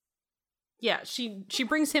 Yeah, she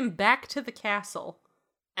brings him back to the castle,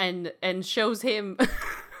 and shows him...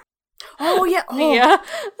 Oh, yeah.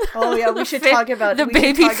 Oh, yeah, we should talk about... The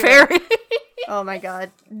baby fairy. Oh, my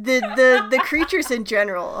God. The creatures in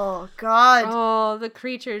general. Oh, God. Oh, the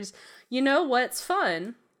creatures. You know what's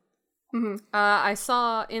fun? Mm-hmm. I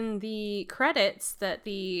saw in the credits that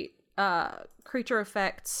the creature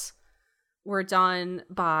effects were done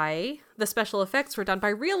by... The special effects were done by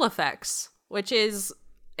Real Effects, which is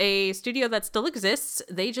a studio that still exists.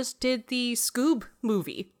 They just did the Scoob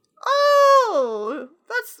movie. Oh,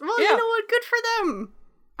 that's... Well, yeah. You know what? Good for them.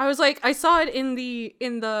 I was like, I saw it in the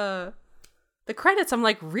credits. I'm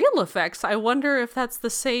like, Real Effects? I wonder if that's the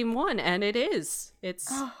same one. And it is.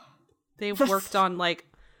 It's... They've worked on, like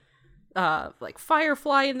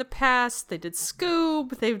Firefly in the past. They did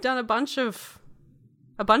Scoob. They've done a bunch of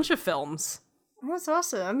films. That's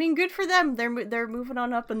awesome. I mean, good for them. They're moving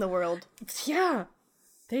on up in the world. Yeah,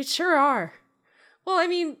 they sure are. Well, I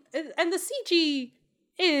mean, and the CG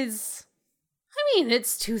is,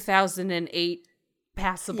 it's 2008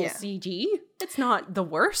 passable CG. It's not the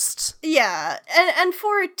worst. Yeah, and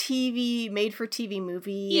for a made-for-TV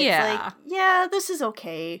movie, it's like, this is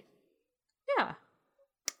okay. Yeah.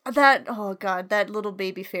 That little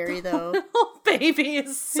baby fairy, though. Little baby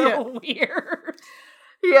is so weird.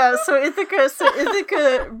 Yeah, so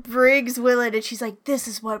Ithaca brings Will in, and she's like, this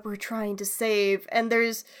is what we're trying to save. And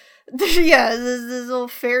this little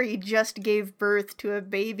fairy just gave birth to a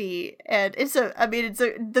baby, and it's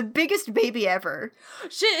the biggest baby ever.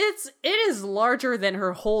 It is larger than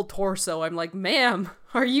her whole torso. I'm like, ma'am,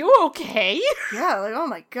 are you okay? Yeah, like, oh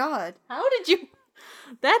my God. How did you...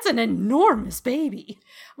 That's an enormous baby.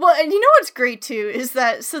 Well, and you know what's great too is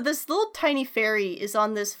that this little tiny fairy is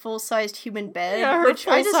on this full-sized human bed. Yeah, her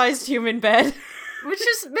full-sized human bed. Which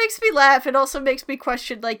just makes me laugh. It also makes me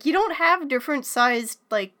question, like, you don't have different sized,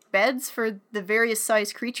 like, beds for the various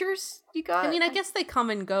sized creatures you got? I mean, I guess they come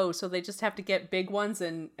and go, so they just have to get big ones,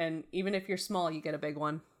 and even if you're small, you get a big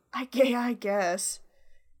one. I guess.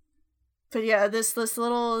 But yeah, this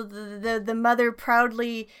little the mother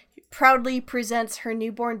proudly presents her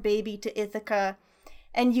newborn baby to Ithaca,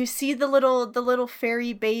 and you see the little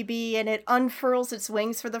fairy baby, and it unfurls its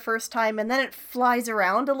wings for the first time, and then it flies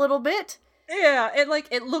around a little bit. Yeah,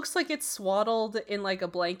 it looks like it's swaddled in like a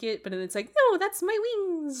blanket, but it's like, no, that's my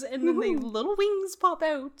wings, and then the little wings pop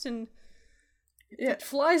out, and it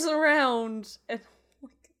flies around, and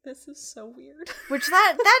this is so weird. Which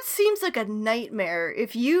that seems like a nightmare.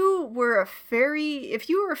 If you were a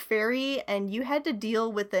fairy and you had to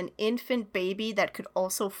deal with an infant baby that could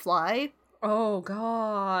also fly. Oh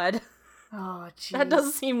God. Oh jeez. That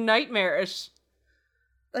does seem nightmarish.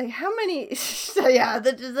 Like how many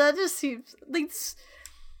that just seems like,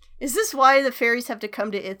 is this why the fairies have to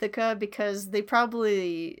come to Ithaca? Because they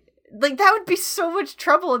probably, like, that would be so much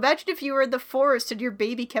trouble. Imagine if you were in the forest and your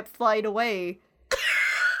baby kept flying away.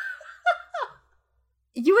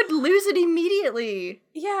 You would lose it immediately.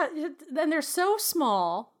 Yeah, then they're so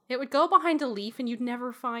small. It would go behind a leaf and you'd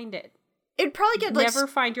never find it. It'd probably get You'd never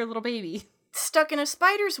find your little baby. Stuck in a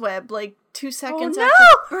spider's web like 2 seconds no! after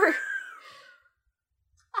birth.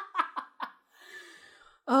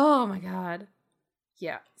 Oh my god.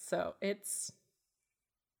 Yeah, so it's...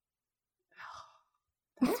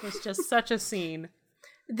 That was just such a scene.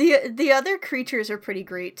 The other creatures are pretty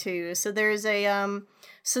great too. So there's of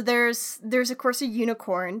course a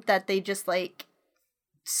unicorn that they just like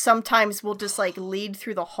sometimes will just like lead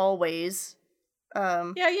through the hallways.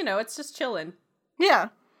 Yeah, you know, it's just chilling. Yeah.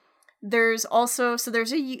 There's also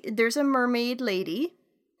there's a mermaid lady.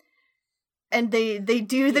 And they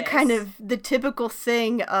do the kind of the typical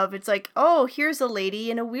thing of it's like, oh, here's a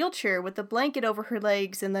lady in a wheelchair with a blanket over her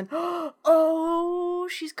legs, and then oh,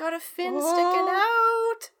 she's got a fin sticking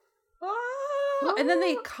out. Oh. And then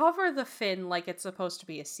they cover the fin like it's supposed to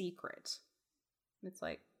be a secret. It's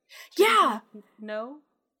like, yeah, no,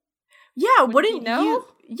 yeah, wouldn't know? you?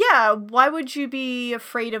 Yeah, why would you be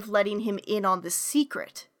afraid of letting him in on the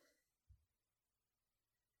secret?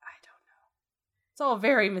 It's all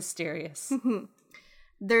very mysterious.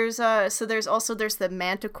 There's the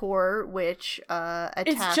manticore, which attacks.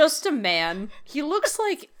 It's just a man. He looks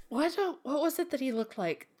like what was it that he looked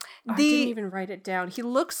like? I didn't even write it down. He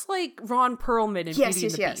looks like Ron Perlman in Beauty and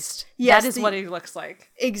the Beast. Yes, that is what he looks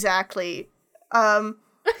like. Exactly. I'm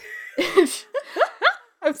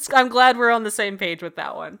glad we're on the same page with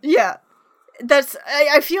that one. Yeah.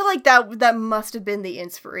 I feel like that must have been the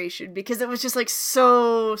inspiration because it was just like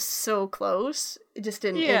so close. It just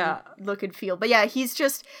didn't look and feel. But yeah, he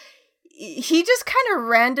just kind of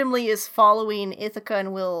randomly is following Ithaca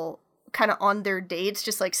and Will kind of on their dates,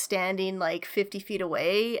 just like standing like 50 feet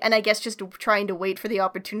away. And I guess just trying to wait for the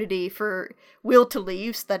opportunity for Will to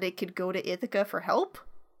leave so that it could go to Ithaca for help.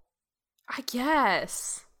 I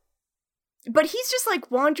guess. But he's just like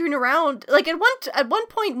wandering around. Like at one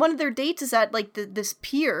point, one of their dates is at like this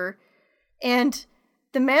pier, and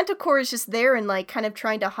the manticore is just there and like kind of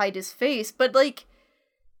trying to hide his face. But like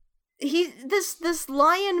this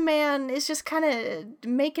lion man is just kind of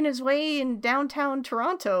making his way in downtown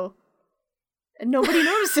Toronto, and nobody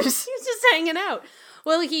notices. He's just hanging out.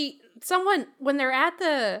 Well, when they're at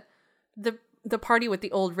the party with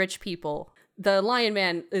the old rich people, the lion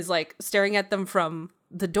man is like staring at them from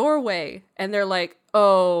the doorway, and they're like,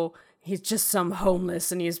 oh, he's just some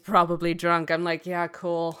homeless and he's probably drunk. I'm like, yeah,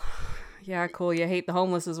 cool. You hate the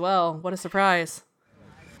homeless as well. What a surprise.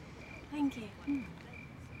 Thank you.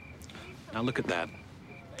 Now look at that.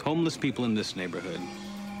 Homeless people in this neighborhood.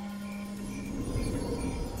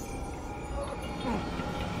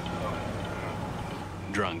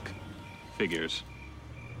 Drunk. Figures.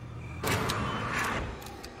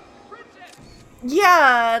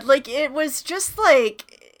 Yeah, like, it was just,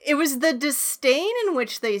 like, it was the disdain in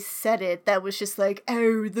which they said it that was just like,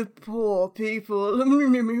 oh, the poor people.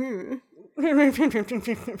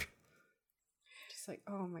 Just like,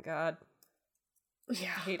 oh my god.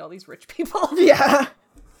 Yeah. I hate all these rich people. Yeah.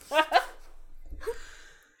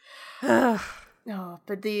 No,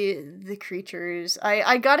 but the creatures,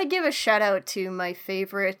 I gotta give a shout out to my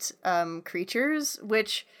favorite creatures,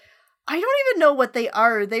 which I don't even know what they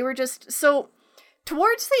are. They were just, so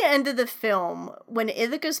towards the end of the film, when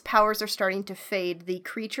Ithaca's powers are starting to fade, the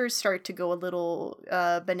creatures start to go a little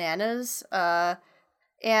bananas.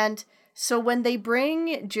 And so when they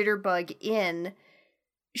bring Jitterbug in,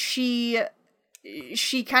 she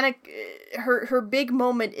kind of, her big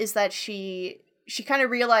moment is that she kind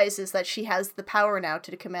of realizes that she has the power now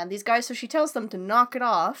to command these guys, so she tells them to knock it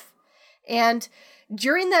off. And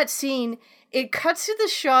during that scene, it cuts to the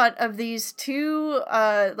shot of these two,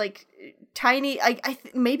 like, tiny,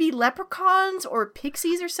 maybe leprechauns or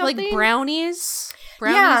pixies or something. Like brownies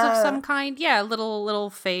of some kind. Yeah, little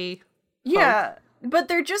fae. Yeah, but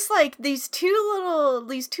they're just like these two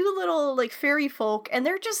little like fairy folk, and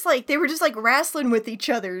they're just like, they were just like wrestling with each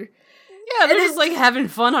other. Yeah, they're just like having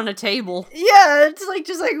fun on a table. Yeah, it's like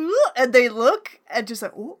just like, and they look and just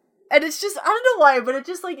like, ooh. And it's just, I don't know why, but it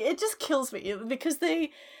just kills me because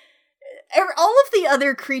all of the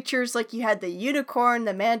other creatures, like you had the unicorn,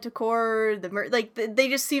 the manticore, they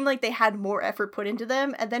just seemed like they had more effort put into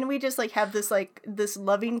them, and then we just like have this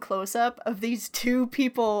loving close up of these two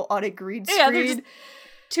people on a green screen. Yeah, they're just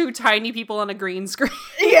two tiny people on a green screen.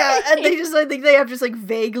 Yeah, and they just, I think they have just like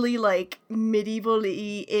vaguely like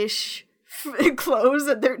medieval-y-ish clothes,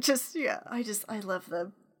 and they're just, I love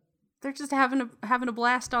them. They're just having a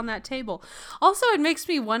blast on that table. Also, it makes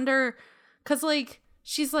me wonder, because like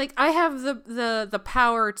she's like, I have the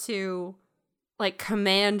power to like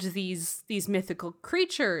command these mythical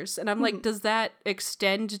creatures. And I'm like, does that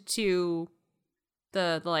extend to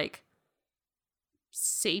the like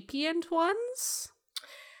sapient ones?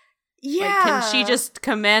 Yeah. Like, can she just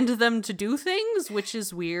command them to do things? Which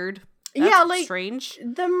is weird. That's strange.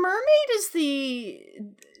 The mermaid is the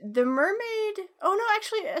mermaid. Oh no,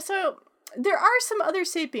 actually, so there are some other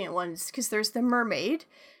sapient ones because there's the mermaid.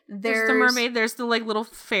 There's the mermaid. There's the like little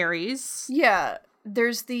fairies. Yeah,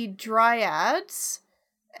 there's the dryads,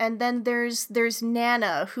 and then there's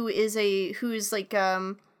Nana, who is like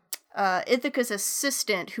Ithaca's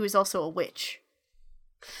assistant, who is also a witch.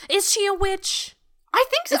 Is she a witch? I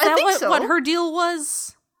think so. Is that I think what her deal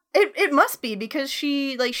was? It must be, because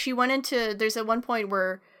she went into, there's at one point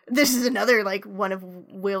where, this is another like one of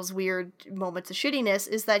Will's weird moments of shittiness,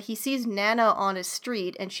 is that he sees Nana on a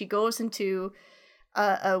street and she goes into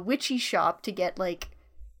a witchy shop to get like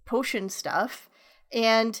potion stuff,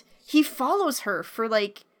 and he follows her for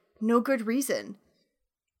like no good reason.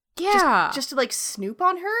 Yeah. Just to like snoop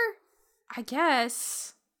on her? I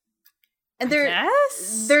guess. And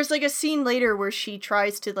there's like a scene later where she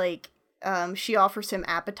tries to like she offers him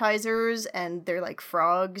appetizers and they're like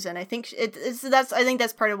frogs, and I think I think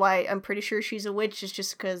that's part of why I'm pretty sure she's a witch, is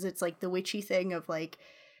just because it's like the witchy thing of like,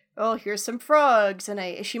 oh, here's some frogs,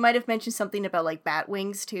 and she might have mentioned something about like bat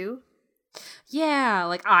wings too. Yeah,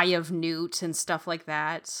 like Eye of Newt and stuff like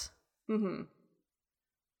that. Mm-hmm.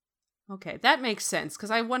 Okay, that makes sense,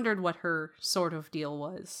 because I wondered what her sort of deal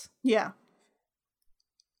was. Yeah.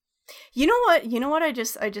 You know what I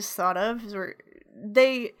just thought of is where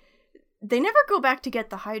they never go back to get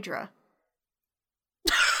the Hydra.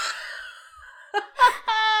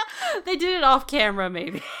 They did it off camera,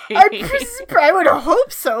 maybe. I would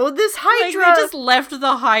hope so. This Hydra, like, they just left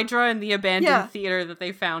the Hydra in the abandoned theater that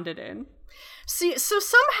they found it in. See, so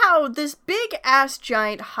somehow this big ass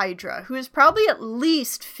giant Hydra, who is probably at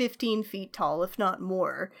least 15 feet tall, if not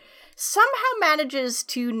more, somehow manages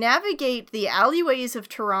to navigate the alleyways of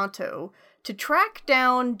Toronto to track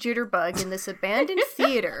down Jitterbug in this abandoned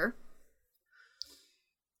theater.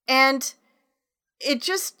 And it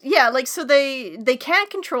just, so they can't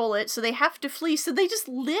control it, so they have to flee, so they just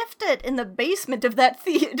lift it in the basement of that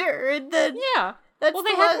theater. And then,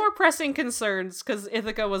 they had more pressing concerns, because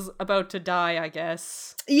Ithaca was about to die, I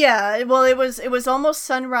guess. Yeah, well, it was almost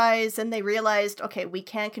sunrise, and they realized, okay, we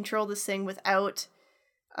can't control this thing without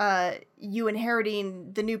you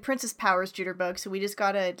inheriting the new princess powers, Jitterbug, so we just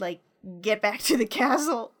gotta, like, get back to the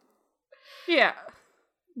castle. Yeah.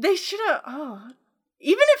 They should've,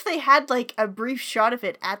 even if they had, like, a brief shot of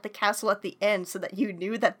it at the castle at the end so that you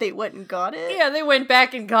knew that they went and got it. Yeah, they went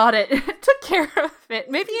back and got it. Took care of it.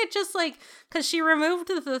 Maybe it just, like, because she removed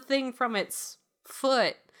the thing from its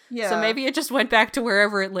foot. Yeah. So maybe it just went back to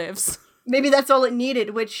wherever it lives. Maybe that's all it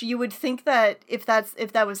needed, which you would think that if that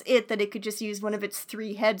was it, that it could just use one of its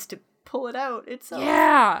 3 heads to pull it out itself.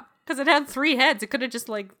 Yeah, because it had 3 heads. It could have just,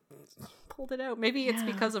 like, pulled it out. Maybe it's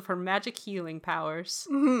because of her magic healing powers.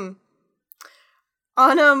 Mm-hmm.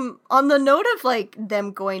 On the note of like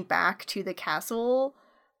them going back to the castle,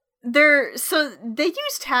 they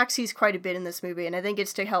use taxis quite a bit in this movie, and I think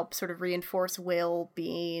it's to help sort of reinforce Will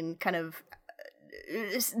being kind of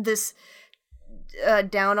this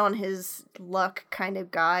down on his luck kind of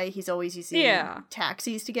guy. He's always using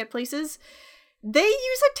taxis to get places. They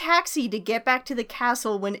use a taxi to get back to the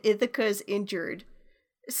castle when Ithaca is injured.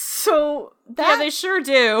 So they sure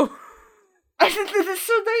do. So the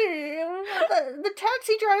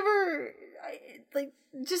taxi driver,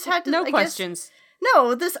 just had to. No questions.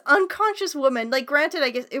 No, this unconscious woman. Like, granted,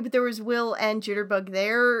 I guess there was Will and Jitterbug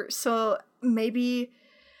there, so maybe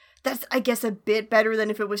that's, I guess, a bit better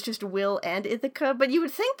than if it was just Will and Ithaca. But you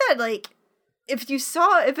would think that, like, if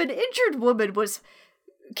an injured woman was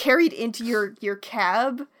carried into your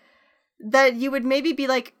cab, that you would maybe be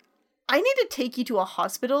like, I need to take you to a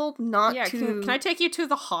hospital, not to... Can I take you to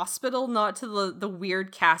the hospital, not to the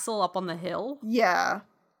weird castle up on the hill? Yeah.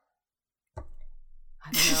 I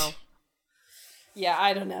don't know. Yeah,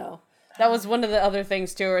 I don't know. That was one of the other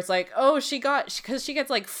things, too, where it's like, because she gets,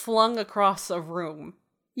 like, flung across a room.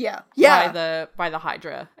 Yeah. By the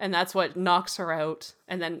Hydra. And that's what knocks her out,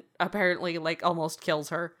 and then apparently, like, almost kills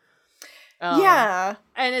her. Yeah.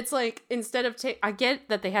 And it's like, instead of... I get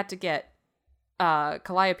that they had to get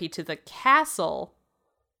Calliope to the castle,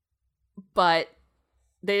 but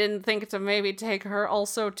they didn't think to maybe take her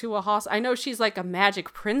also to a hospital. I know she's like a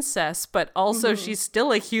magic princess, but also she's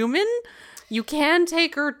still a human. You can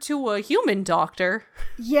take her to a human doctor.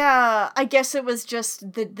 Yeah, I guess it was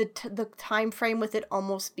just the time frame with it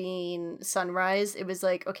almost being sunrise. It was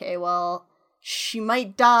like, okay, well, she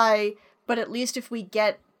might die, but at least if we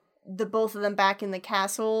get the both of them back in the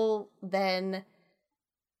castle, then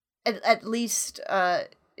at least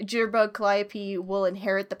Jitterbug Calliope will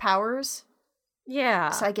inherit the powers. Yeah.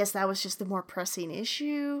 So I guess that was just the more pressing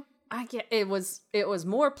issue. I get it was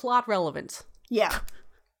more plot relevant. Yeah.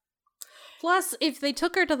 Plus, if they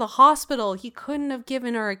took her to the hospital, he couldn't have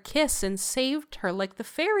given her a kiss and saved her like the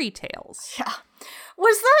fairy tales. Yeah.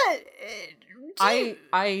 Was that...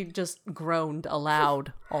 I just groaned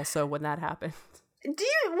aloud also when that happened. Was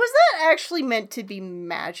that actually meant to be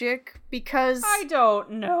magic? Because... I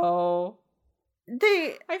don't know.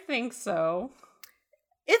 I think so.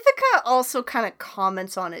 Ithaca also kind of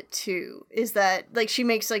comments on it too. Is that like she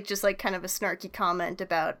makes like just like kind of a snarky comment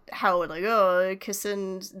about how like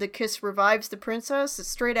the kiss revives the princess. It's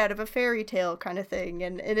straight out of a fairy tale kind of thing,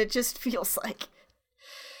 and it just feels like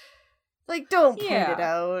don't point it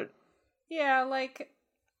out. Yeah, like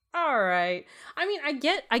all right. I mean,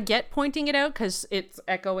 I get pointing it out because it's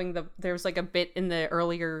echoing there's like a bit in the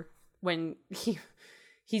earlier when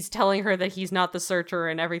he's telling her that he's not the searcher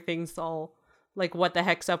and everything's all like, what the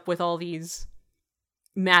heck's up with all these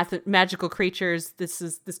magical creatures?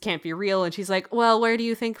 This can't be real. And she's like, well, where do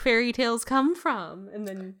you think fairy tales come from? And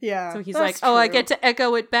then so he's like, oh, I get to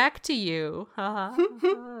echo it back to you.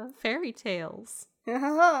 Fairy tales.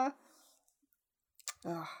 I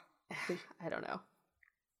don't know.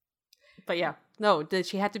 But yeah, no,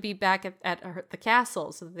 she had to be back at the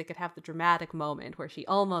castle so that they could have the dramatic moment where she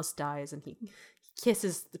almost dies and he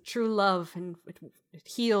kisses the true love and it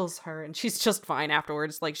heals her and she's just fine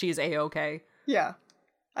afterwards. Like, she's A-okay. Yeah.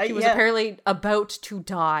 She was apparently about to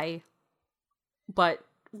die, but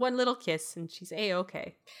one little kiss and she's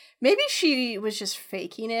A-okay. Maybe she was just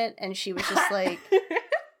faking it and she was just like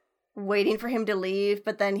waiting for him to leave,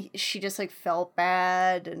 but then she just like felt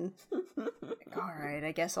bad and all right,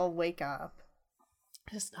 I guess I'll wake up.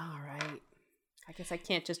 Just all right. I guess I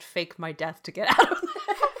can't just fake my death to get out of this.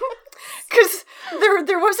 Because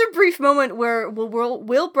there was a brief moment where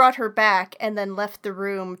Will brought her back and then left the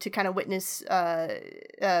room to kind of witness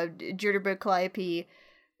Jitterbug Calliope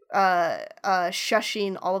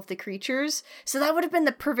shushing all of the creatures. So that would have been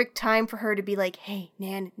the perfect time for her to be like, hey,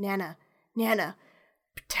 Nana,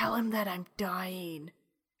 tell him that I'm dying.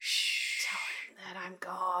 Shh. Tell him that I'm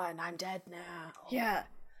gone. I'm dead now. Yeah.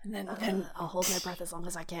 And then I'll hold my breath as long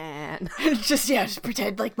as I can. just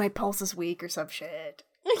pretend like my pulse is weak or some shit.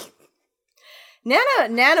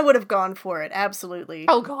 Nana would have gone for it, absolutely.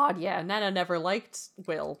 Oh god, yeah. Nana never liked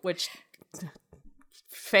Will, which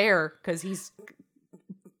fair, because he's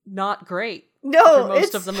not great for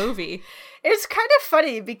most of the movie. It's kind of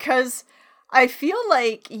funny because I feel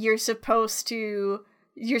like you're supposed to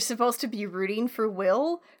be rooting for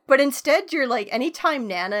Will, but instead you're like, anytime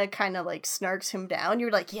Nana kind of like snarks him down, you're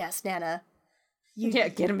like, yes, Nana.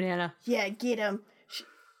 Get him, Nana. Yeah, get him.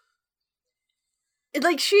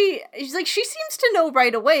 She seems to know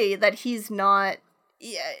right away that he's not.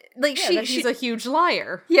 He's a huge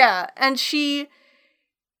liar. Yeah, and she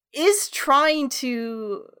is trying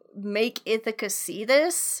to make Ithaca see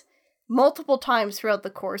this multiple times throughout the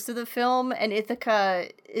course of the film, and Ithaca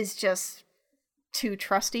is just too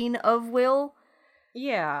trusting of Will.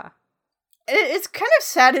 Yeah. It's kind of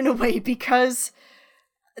sad in a way because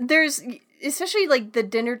there's, especially like the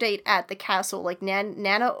dinner date at the castle, like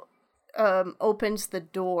Nana opens the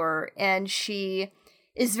door and she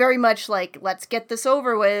is very much like, let's get this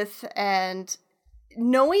over with, and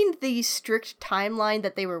knowing the strict timeline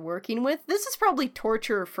that they were working with, this is probably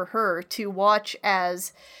torture for her to watch,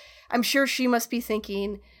 as I'm sure she must be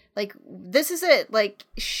thinking, like, this is it, like,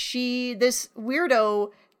 this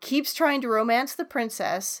weirdo keeps trying to romance the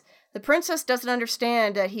princess doesn't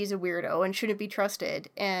understand that he's a weirdo and shouldn't be trusted,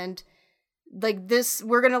 and like this,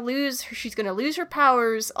 she's gonna lose her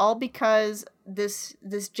powers all because this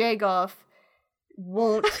Jagoff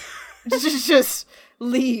won't just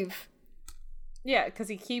leave. Yeah, because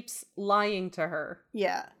he keeps lying to her.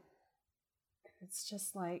 Yeah. It's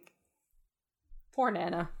just like, poor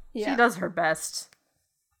Nana. Yeah. She does her best.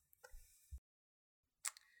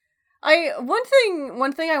 One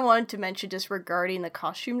thing I wanted to mention just regarding the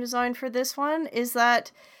costume design for this one is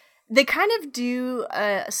that they kind of do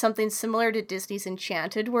something similar to Disney's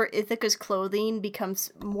Enchanted, where Ithaca's clothing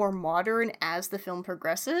becomes more modern as the film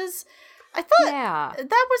progresses. I thought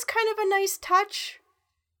that was kind of a nice touch.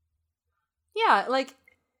 Yeah, like,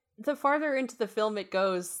 the farther into the film it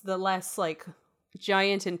goes, the less, like,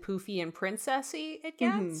 giant and poofy and princessy it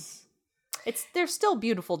gets. Mm-hmm. They're still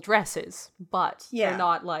beautiful dresses, but they're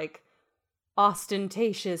not, like,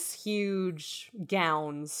 ostentatious, huge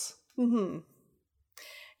gowns. Mm-hmm.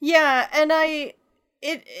 Yeah, and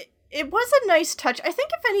it was a nice touch. I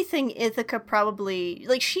think if anything, Ithaca probably,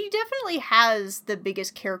 like, she definitely has the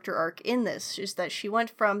biggest character arc in this, is that she went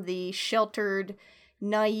from the sheltered,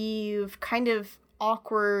 naive, kind of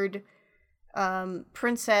awkward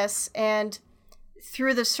princess, and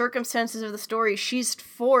through the circumstances of the story, she's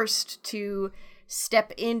forced to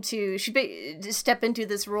step into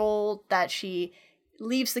this role that she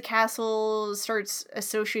leaves the castle, starts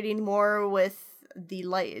associating more with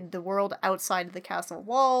the world outside of the castle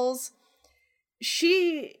walls.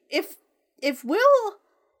 If Will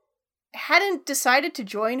hadn't decided to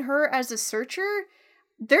join her as a searcher,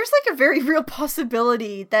 there's like a very real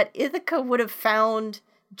possibility that Ithaca would have found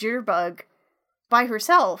Jitterbug by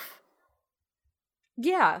herself.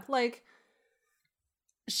 Yeah, like,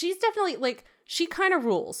 she's definitely, like, she kind of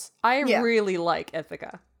rules. I really like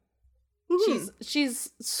Ithaca. Mm-hmm. She's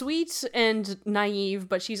sweet and naive,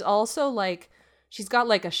 but she's also, like, she's got,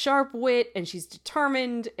 like, a sharp wit, and she's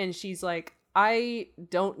determined, and she's like, I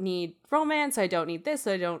don't need romance, I don't need this,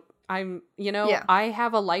 I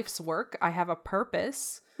have a life's work, I have a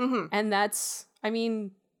purpose, and that's the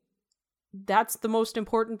most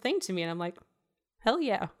important thing to me, and I'm like, hell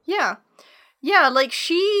yeah. Yeah, like,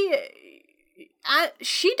 she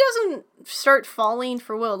doesn't start falling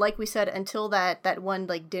for Will, like we said, until that one,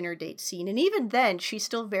 like, dinner date scene, and even then, she's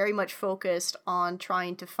still very much focused on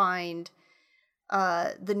trying to find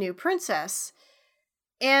the new princess.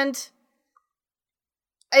 And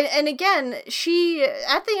again, she,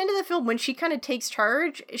 at the end of the film, when she kind of takes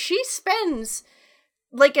charge, she spends,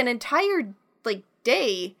 like, an entire, like,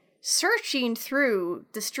 day searching through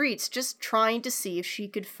the streets, just trying to see if she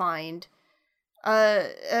could find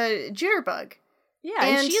Jitterbug. Yeah,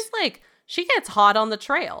 and she's, like, she gets hot on the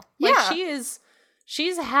trail. Like,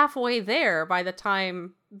 she's halfway there by the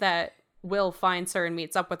time that Will finds her and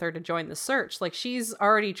meets up with her to join the search. Like, she's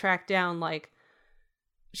already tracked down, like,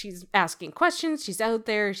 she's asking questions, she's out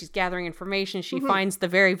there, she's gathering information, she finds the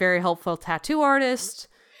very, very helpful tattoo artist,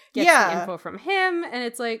 gets the info from him, and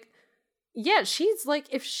it's like, yeah, she's, like,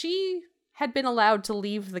 if she had been allowed to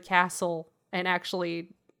leave the castle and actually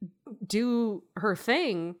do her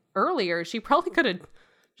thing earlier, she probably could have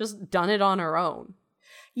just done it on her own.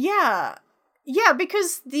 Yeah,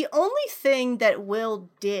 because the only thing that Will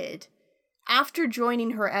did after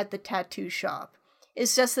joining her at the tattoo shop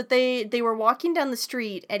is just that they were walking down the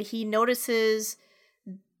street and he notices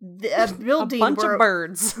a building, a bunch of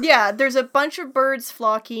birds. Yeah, there's a bunch of birds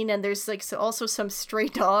flocking, and there's, like, also some stray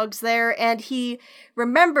dogs there, and he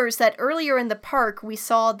remembers that earlier in the park we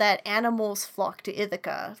saw that animals flock to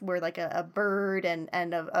Ithaca, where, like, a bird and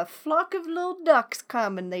a flock of little ducks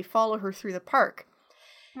come and they follow her through the park.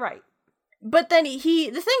 Right. But then the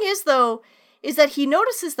thing is, though, is that he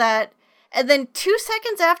notices that, and then 2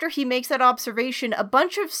 seconds after he makes that observation, a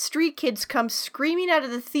bunch of street kids come screaming out of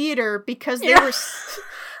the theater because they were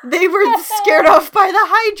scared off by the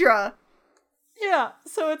Hydra. Yeah,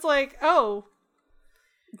 so it's like, oh,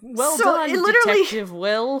 well done, Detective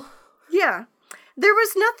Will. Yeah. There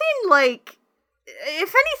was nothing like,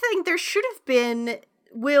 if anything, there should have been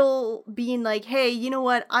Will being like, hey, you know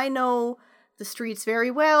what, I know the streets very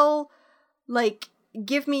well, like,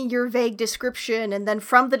 give me your vague description, and then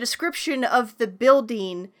from the description of the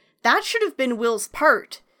building, that should have been Will's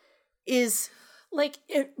part, is... Like,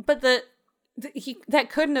 but that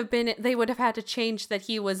couldn't have been it. They would have had to change that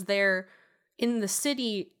he was there in the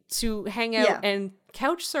city to hang out and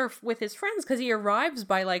couch surf with his friends, because he arrives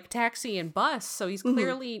by, like, taxi and bus, so he's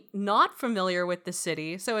clearly not familiar with the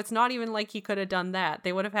city, so it's not even like he could have done that.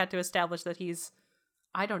 They would have had to establish that he's,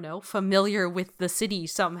 I don't know, familiar with the city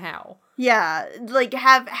somehow. Yeah, like,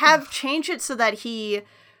 have change it so that he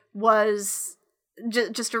was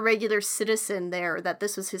just a regular citizen there, that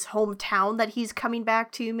this was his hometown that he's coming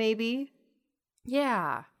back to, maybe.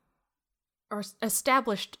 Yeah. Or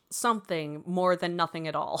established something more than nothing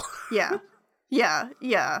at all. Yeah.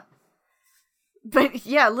 But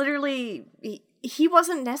yeah, literally, he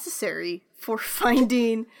wasn't necessary for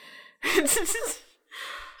finding...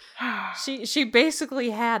 She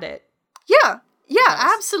basically had it. Yeah,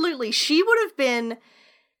 absolutely. She would have been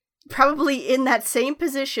probably in that same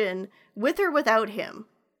position with or without him.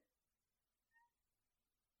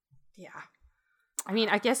 Yeah. I mean,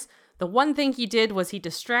 I guess the one thing he did was he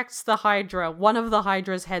distracts the Hydra, one of the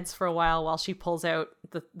Hydra's heads, for a while she pulls out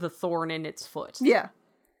the thorn in its foot. Yeah.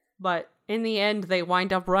 But in the end, they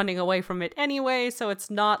wind up running away from it anyway, so it's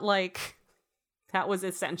not like that was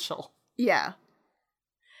essential. Yeah.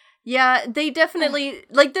 Yeah, they definitely,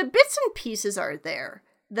 like, the bits and pieces are there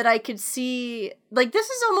that I could see. Like, this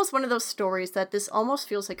is almost one of those stories that this almost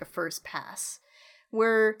feels like a first pass,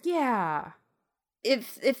 where... Yeah.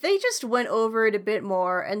 if they just went over it a bit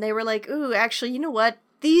more and they were like, ooh, actually, you know what?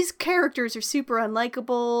 These characters are super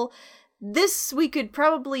unlikable. This, we could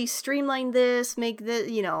probably streamline this, make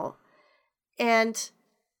the, and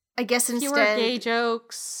I guess instead... Fewer gay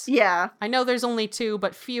jokes. Yeah. I know there's only 2,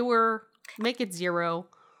 but fewer. Make it 0.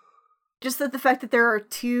 Just that the fact that there are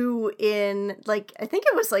 2 in, like, I think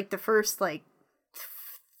it was, like, the first, like,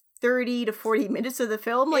 30 to 40 minutes of the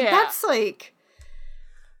film. Like, that's, like...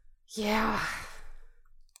 Yeah.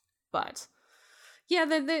 But, yeah,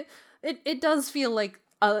 it does feel like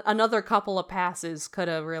another couple of passes could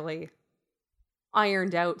have really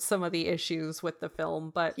ironed out some of the issues with the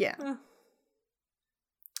film, but... Yeah.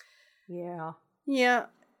 Yeah. Yeah.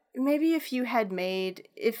 Maybe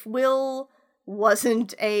if Will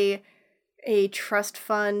wasn't a trust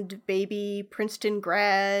fund baby Princeton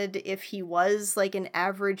grad, if he was like an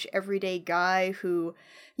average everyday guy who,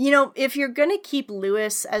 if you're gonna keep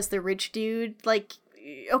Lewis as the rich dude, like,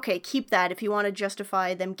 okay, keep that if you want to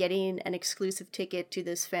justify them getting an exclusive ticket to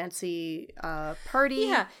this fancy party.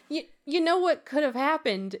 Yeah, you know what could have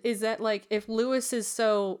happened is that, like, if Lewis is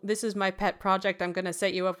this is my pet project, I'm gonna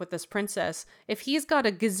set you up with this princess, if he's got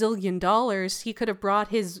a gazillion dollars, he could have brought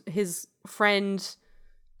his friend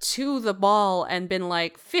to the ball and been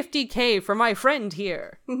like, 50K for my friend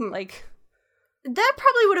here. Mm-hmm. Like, that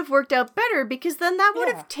probably would have worked out better, because then that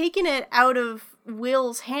would have taken it out of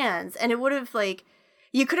Will's hands, and it would have, like,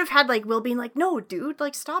 you could have had, like, Will being like, no, dude,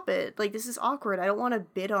 like, stop it. Like, this is awkward. I don't want to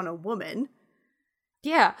bid on a woman.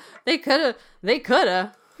 Yeah, they could have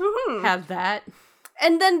Mm-hmm. had that.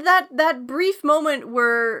 And then that brief moment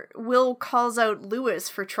where Will calls out Lewis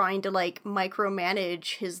for trying to, like,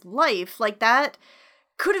 micromanage his life, like, that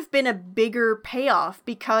could have been a bigger payoff,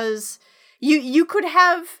 because you could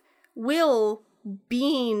have Will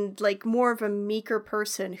being, like, more of a meeker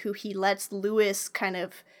person who he lets Lewis kind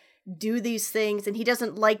of do these things, and he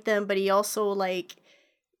doesn't like them, but he also, like,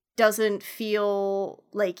 doesn't feel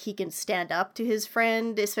like he can stand up to his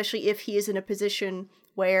friend, especially if he is in a position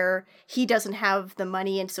where he doesn't have the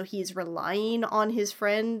money, and so he's relying on his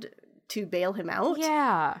friend to bail him out.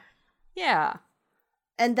 Yeah.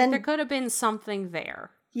 And then there could have been something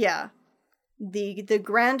there. Yeah. The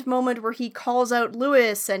grand moment where he calls out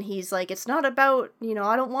Lewis and he's like, it's not about,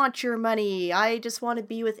 I don't want your money. I just want to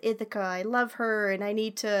be with Ithaca. I love her, and I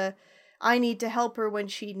need to help her when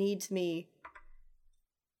she needs me.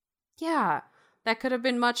 Yeah. That could have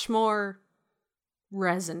been much more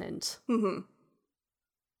resonant. Mm-hmm.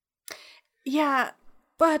 Yeah.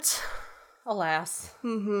 But alas.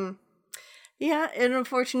 Mm-hmm. Yeah, and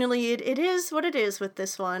unfortunately it is what it is with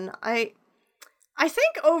this one. I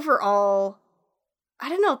think overall, I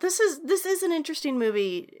don't know, this is an interesting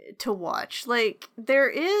movie to watch. Like, there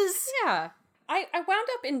is... Yeah. I wound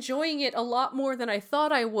up enjoying it a lot more than I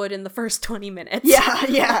thought I would in the first 20 minutes.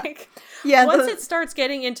 Yeah. Once it starts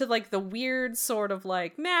getting into, like, the weird sort of,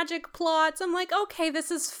 like, magic plots, I'm like, okay,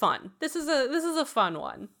 this is fun. This is a fun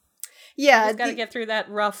one. Yeah. Just gotta get through that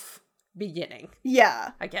rough beginning.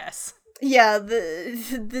 Yeah. I guess. Yeah,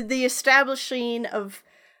 the establishing of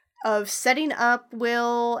setting up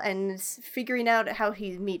Will and figuring out how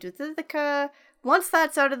he meets with Ithaca. Once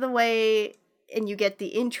that's out of the way, and you get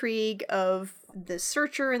the intrigue of the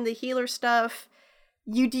searcher and the healer stuff,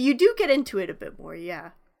 you do get into it a bit more.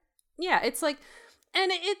 Yeah. Yeah, it's like,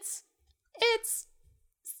 and it's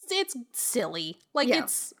silly. Like,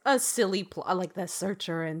 it's a silly plot, like the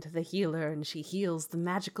searcher and the healer, and she heals the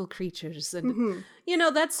magical creatures, and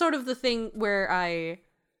that's sort of the thing where I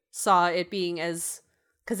saw it being as,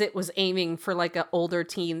 because it was aiming for, like, an older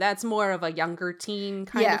teen. That's more of a younger teen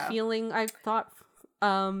kind of feeling, I thought.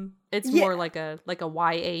 It's more like a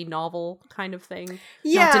YA novel kind of thing.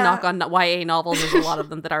 Yeah. Not to knock on YA novels, there's a lot of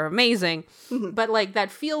them that are amazing, but, like,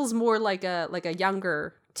 that feels more like a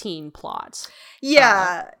younger teen plot.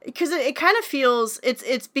 Yeah, because it kind of feels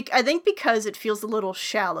I think because it feels a little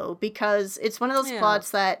shallow, because it's one of those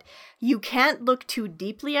plots that you can't look too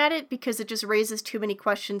deeply at it because it just raises too many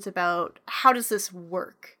questions about how does this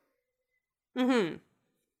work. Mm-hmm.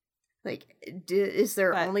 Like, is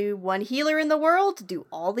there only one healer in the world? Do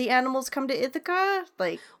all the animals come to Ithaca?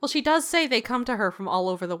 Like, well, she does say they come to her from all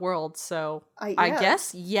over the world, so I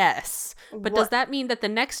guess yes. But does that mean that the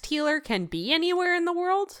next healer can be anywhere in the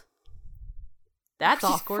world? That's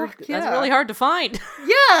awkward. Yeah. That's really hard to find.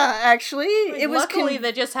 Yeah, actually. Like, it was luckily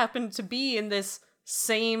they just happened to be in this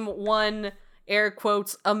same one, air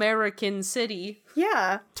quotes, American city.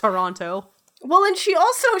 Yeah. Toronto. Well, and she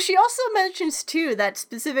also mentions too that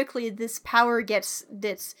specifically this power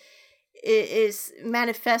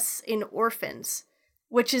manifests in orphans,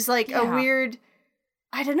 which is like a weird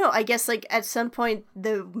I don't know. I guess like at some point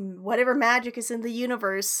the whatever magic is in the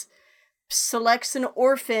universe selects an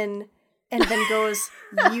orphan and then goes,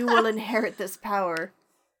 "You will inherit this power."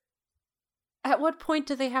 At what point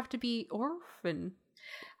do they have to be orphan?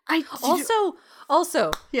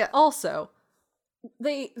 Also,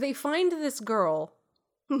 they find this girl,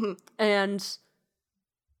 and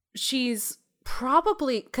she's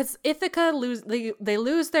probably, because Ithaca they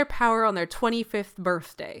lose their power on their 25th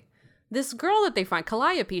birthday. This girl that they find,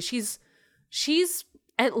 Calliope, she's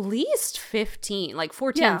at least 15, like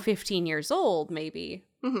 14, 15 years old, maybe.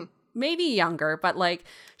 Maybe younger, but like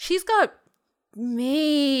she's got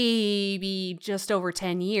maybe just over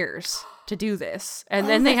 10 years to do this. And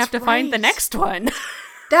then they have to find the next one.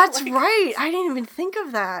 That's right. I didn't even think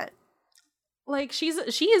of that. Like she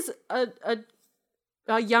is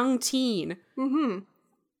a young teen.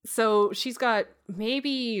 So she's got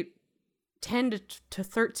maybe 10 to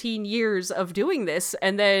 13 years of doing this,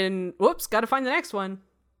 and then whoops, gotta find the next one.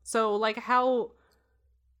 So like how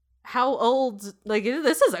old, like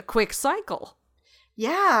this is a quick cycle.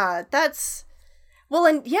 Yeah, that's well,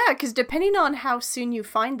 and yeah, because depending on how soon you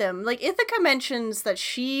find them, like Ithaca mentions that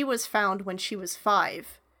she was found when she was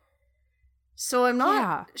 5. So I'm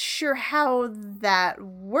not sure how that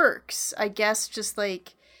works. I guess just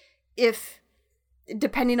like if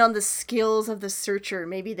depending on the skills of the searcher,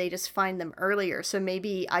 maybe they just find them earlier. So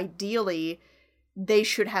maybe ideally they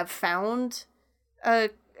should have found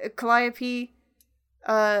Calliope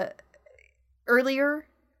earlier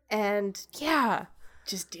and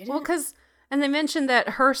just didn't. Well, and they mentioned that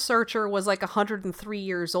her searcher was like 103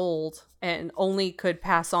 years old and only could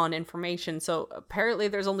pass on information. So apparently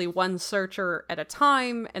there's only one searcher at a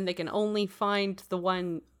time, and they can only find the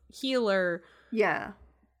one healer. Yeah.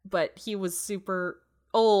 But he was super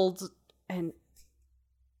old, and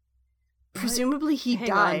presumably he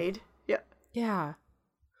died. Yeah. Yeah.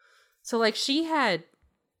 So like she had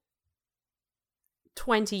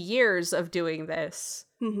 20 years of doing this.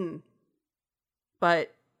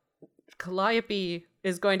 But Calliope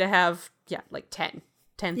is going to have, like 10,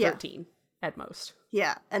 13 at most.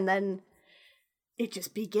 Yeah, and then it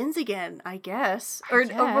just begins again, I guess. Or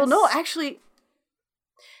well, no, actually,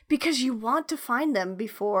 because you want to find them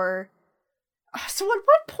before. So at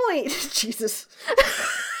what point, Jesus?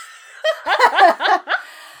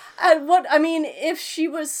 At what? I mean, if she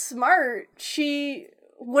was smart,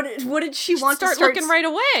 what did she want to start looking right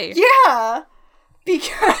away? Yeah.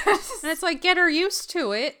 Because and it's like, get her used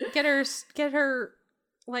to it, get her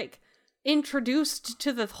like introduced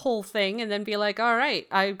to the whole thing, and then be like, all right,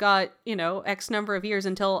 I've got X number of years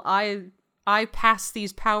until I pass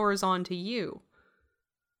these powers on to you.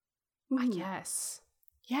 I guess.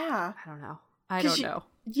 Yeah. I don't know. I don't know.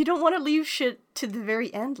 You don't want to leave shit to the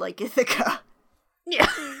very end like Ithaca. Yeah.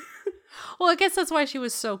 Well, I guess that's why she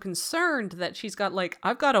was so concerned that she's got like,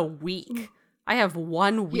 I've got a week. I have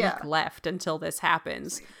 1 week left until this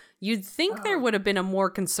happens. You'd think there would have been a more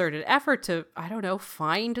concerted effort to, I don't know,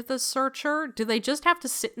 find the searcher. Do they just have to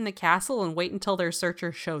sit in the castle and wait until their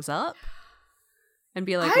searcher shows up? And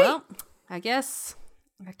be like, well, I guess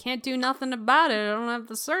I can't do nothing about it. I don't have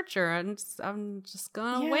the searcher. I'm just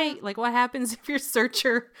gonna wait. Like, what happens if your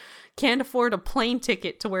searcher can't afford a plane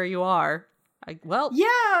ticket to where you are?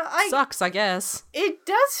 Sucks, I guess. It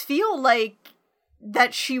does feel like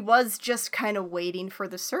that she was just kind of waiting for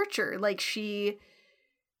the searcher. Like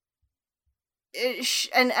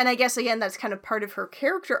and I guess again that's kind of part of her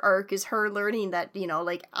character arc, is her learning that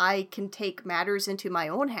like I can take matters into my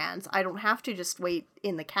own hands. I don't have to just wait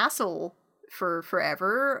in the castle for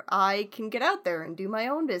forever. I can get out there and do my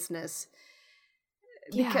own business.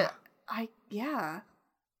 Because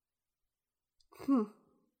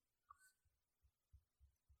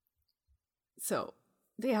So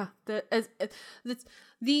the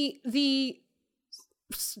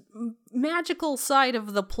magical side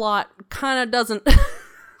of the plot kind of doesn't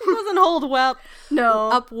hold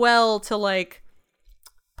up well to like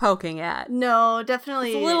poking at. No,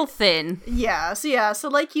 definitely it's a little thin. Yeah. So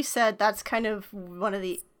like you said, that's kind of one of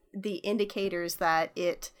the indicators that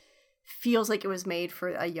it feels like it was made for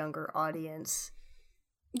a younger audience.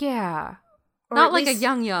 Yeah. Or not like a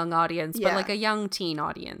young audience, but like a young teen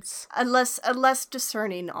audience. A less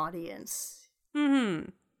discerning audience.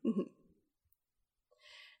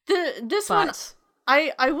 This one,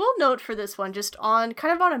 I will note for this one, just on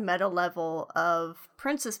kind of on a meta level of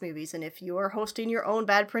princess movies, and if you are hosting your own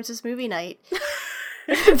bad princess movie night,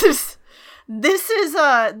 this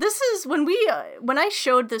is when I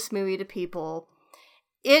showed this movie to people,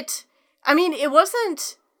 it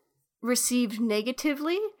wasn't received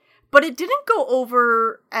negatively, but it didn't go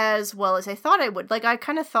over as well as I thought I would. Like, I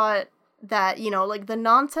kind of thought that, you know, like the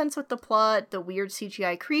nonsense with the plot, the weird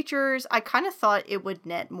CGI creatures, I kind of thought it would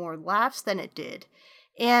net more laughs than it did.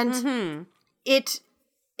 And it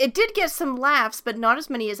did get some laughs, but not as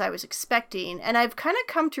many as I was expecting. And I've kind of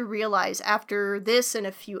come to realize after this and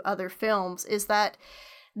a few other films is that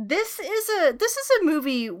this is a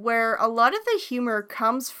movie where a lot of the humor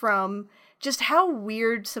comes from just how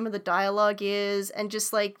weird some of the dialogue is and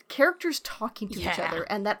just like characters talking to each other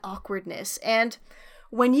and that awkwardness. And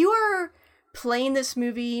when you are playing this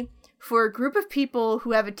movie for a group of people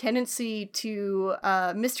who have a tendency to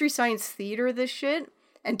Mystery Science Theater this shit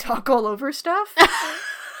and talk all over stuff,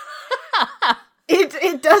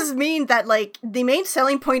 it does mean that like the main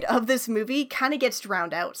selling point of this movie kind of gets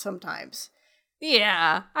drowned out sometimes.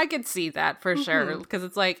 Yeah, I could see that for sure, because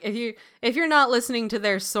it's like if you're not listening to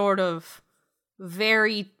their sort of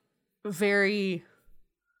very, very,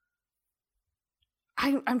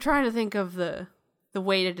 I'm trying to think of the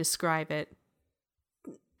way to describe it.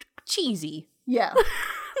 Cheesy. Yeah.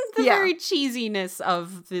 The very cheesiness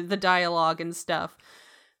of the dialogue and stuff.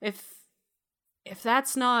 If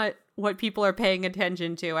that's not what people are paying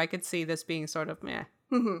attention to, I could see this being sort of meh.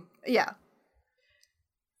 Yeah.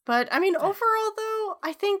 But, I mean, overall, though,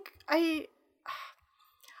 I think I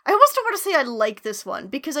almost don't want to say I like this one,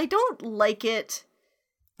 because I don't like it.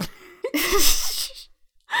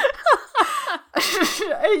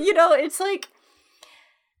 You know, it's like,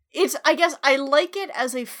 I guess I like it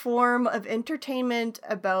as a form of entertainment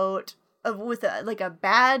with a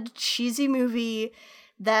bad, cheesy movie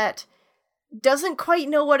that doesn't quite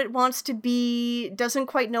know what it wants to be, doesn't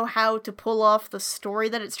quite know how to pull off the story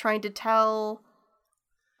that it's trying to tell.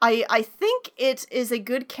 I think it is a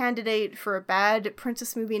good candidate for a bad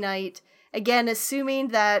princess movie night. Again, assuming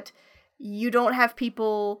that you don't have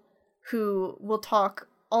people who will talk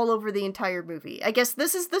all over the entire movie. I guess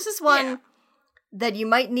this is one that you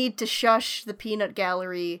might need to shush the peanut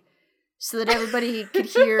gallery so that everybody could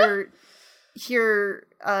hear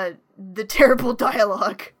the terrible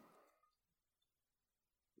dialogue.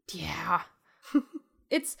 Yeah.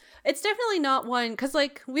 It's definitely not one, because,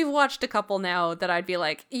 like, we've watched a couple now that I'd be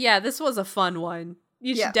like, yeah, this was a fun one.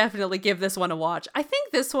 You should definitely give this one a watch. I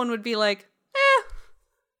think this one would be like,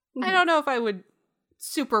 I don't know if I would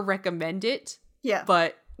super recommend it. Yeah.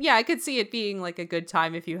 But, yeah, I could see it being, like, a good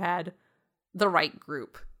time if you had the right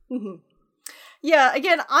group. Yeah,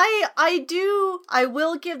 again, I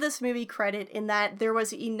will give this movie credit in that there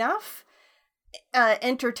was enough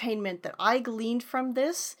entertainment that I gleaned from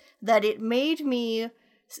this that it made me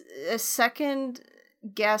a second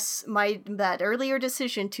guess that earlier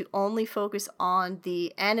decision to only focus on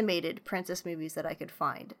the animated princess movies that I could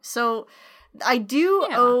find. So I do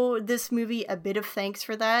owe this movie a bit of thanks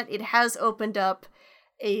for that. It has opened up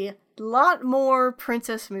a lot more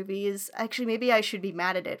princess movies. Actually, maybe I should be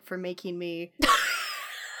mad at it for making me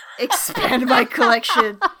expand my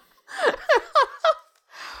collection.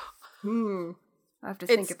 I have to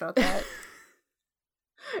think about that.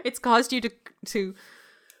 It's caused you to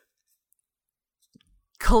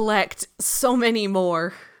collect so many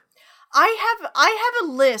more. I have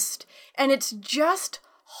a list, and it's just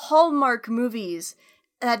Hallmark movies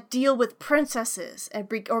that deal with princesses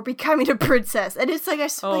or becoming a princess, and it's like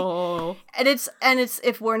and it's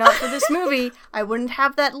if we're not for this movie, I wouldn't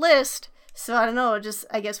have that list. So I don't know. Just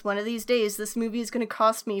I guess one of these days, this movie is going to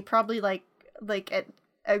cost me probably like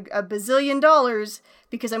a bazillion dollars,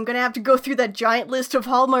 because I'm going to have to go through that giant list of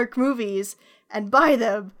Hallmark movies and buy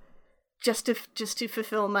them just to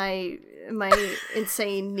fulfill my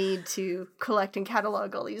insane need to collect and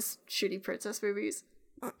catalog all these shitty princess movies.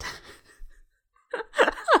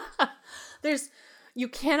 You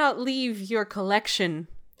cannot leave your collection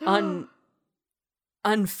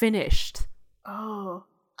unfinished. Oh,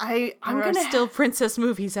 there are still princess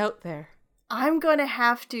movies out there. I'm gonna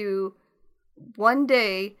have to one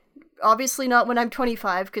day, obviously not when I'm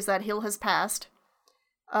 25 because that hill has passed.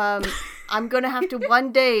 I'm gonna have to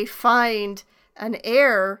one day find an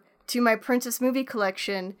heir to my princess movie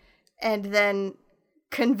collection and then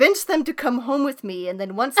convince them to come home with me, and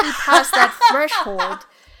then once they pass that threshold,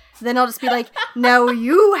 then I'll just be like, now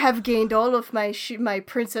you have gained all of my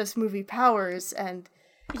princess movie powers, and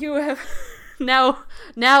you have now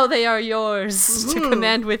they are yours to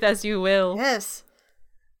command with as you will. Yes.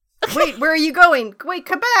 Wait, where are you going? Wait,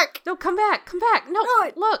 come back! No, come back! No,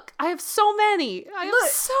 look, I have so many! Why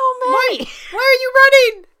are you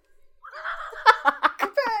running?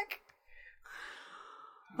 Come back!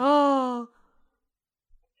 Oh.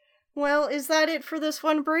 Well, is that it for this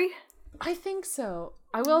one, Brie? I think so.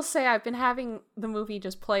 I will say I've been having the movie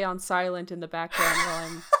just play on silent in the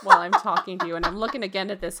background while I'm talking to you, and I'm looking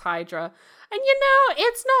again at this Hydra, and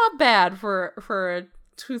it's not bad for a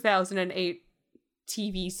 2008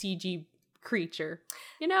 TV CG creature.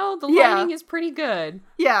 The lighting is pretty good.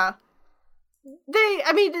 Yeah.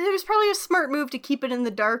 It was probably a smart move to keep it in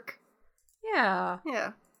the dark. Yeah.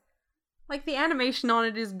 Yeah. Like, the animation on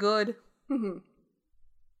it is good. Mm-hmm.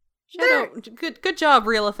 Good job,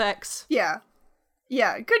 Real Effects. Yeah.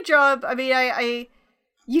 Yeah, good job. I mean,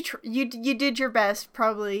 you did your best,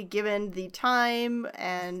 probably, given the time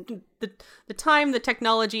and... The time, the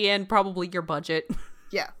technology, and probably your budget.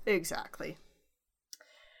 Yeah, exactly.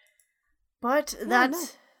 But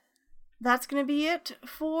that's gonna be it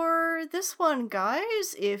for this one,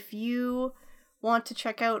 guys. If you want to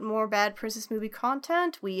check out more Bad Princess movie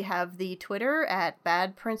content, we have the Twitter at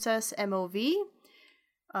BadPrincessMOV.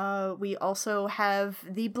 We also have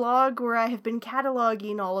the blog where I have been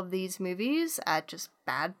cataloging all of these movies at just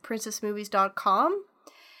badprincessmovies.com.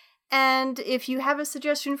 And if you have a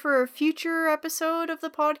suggestion for a future episode of the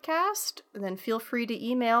podcast, then feel free to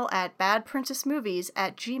email at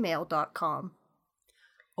badprincessmovies@gmail.com.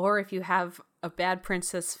 Or if you have a Bad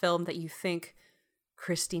Princess film that you think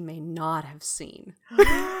Christy may not have seen.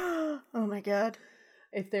 Oh my god.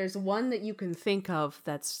 If there's one that you can think of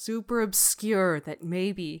that's super obscure that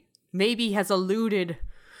maybe has eluded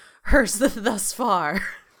hers thus far.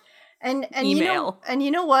 And email. You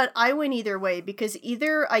know what? I win either way, because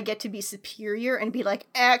either I get to be superior and be like,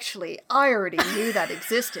 actually, I already knew that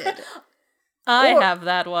existed. I have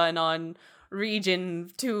that one on Region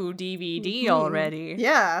 2 DVD already.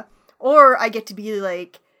 Yeah. Or I get to be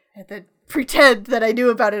like, pretend that I knew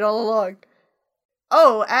about it all along.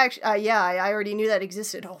 Oh, actually, yeah, I already knew that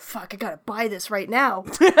existed. Oh, fuck, I gotta buy this right now.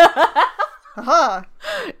 Haha.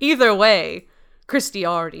 Either way, Christy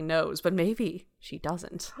already knows, but maybe she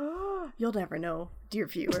doesn't. You'll never know, dear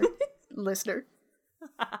viewer, listener.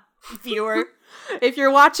 Viewer, if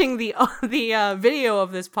you're watching the video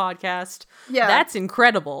of this podcast, that's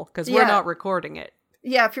incredible, because we're not recording it.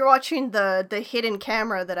 Yeah, if you're watching the hidden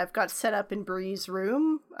camera that I've got set up in Bree's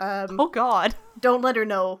room, oh god, don't let her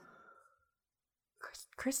know.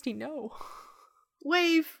 Christy, no.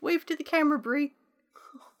 Wave to the camera, Bree.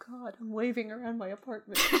 Oh god, I'm waving around my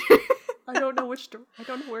apartment. I don't know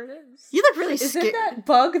where it is. You look really scared. Is it that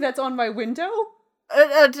bug that's on my window?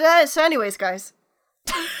 So anyways, guys.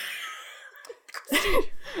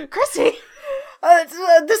 Christy!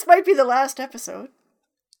 This might be the last episode.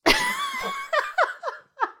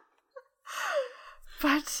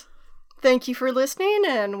 But thank you for listening,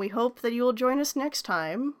 and we hope that you will join us next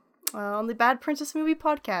time on the Bad Princess Movie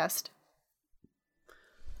Podcast.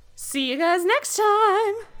 See you guys next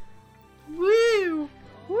time! Woo!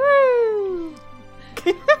 Woo!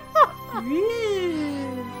 Woo!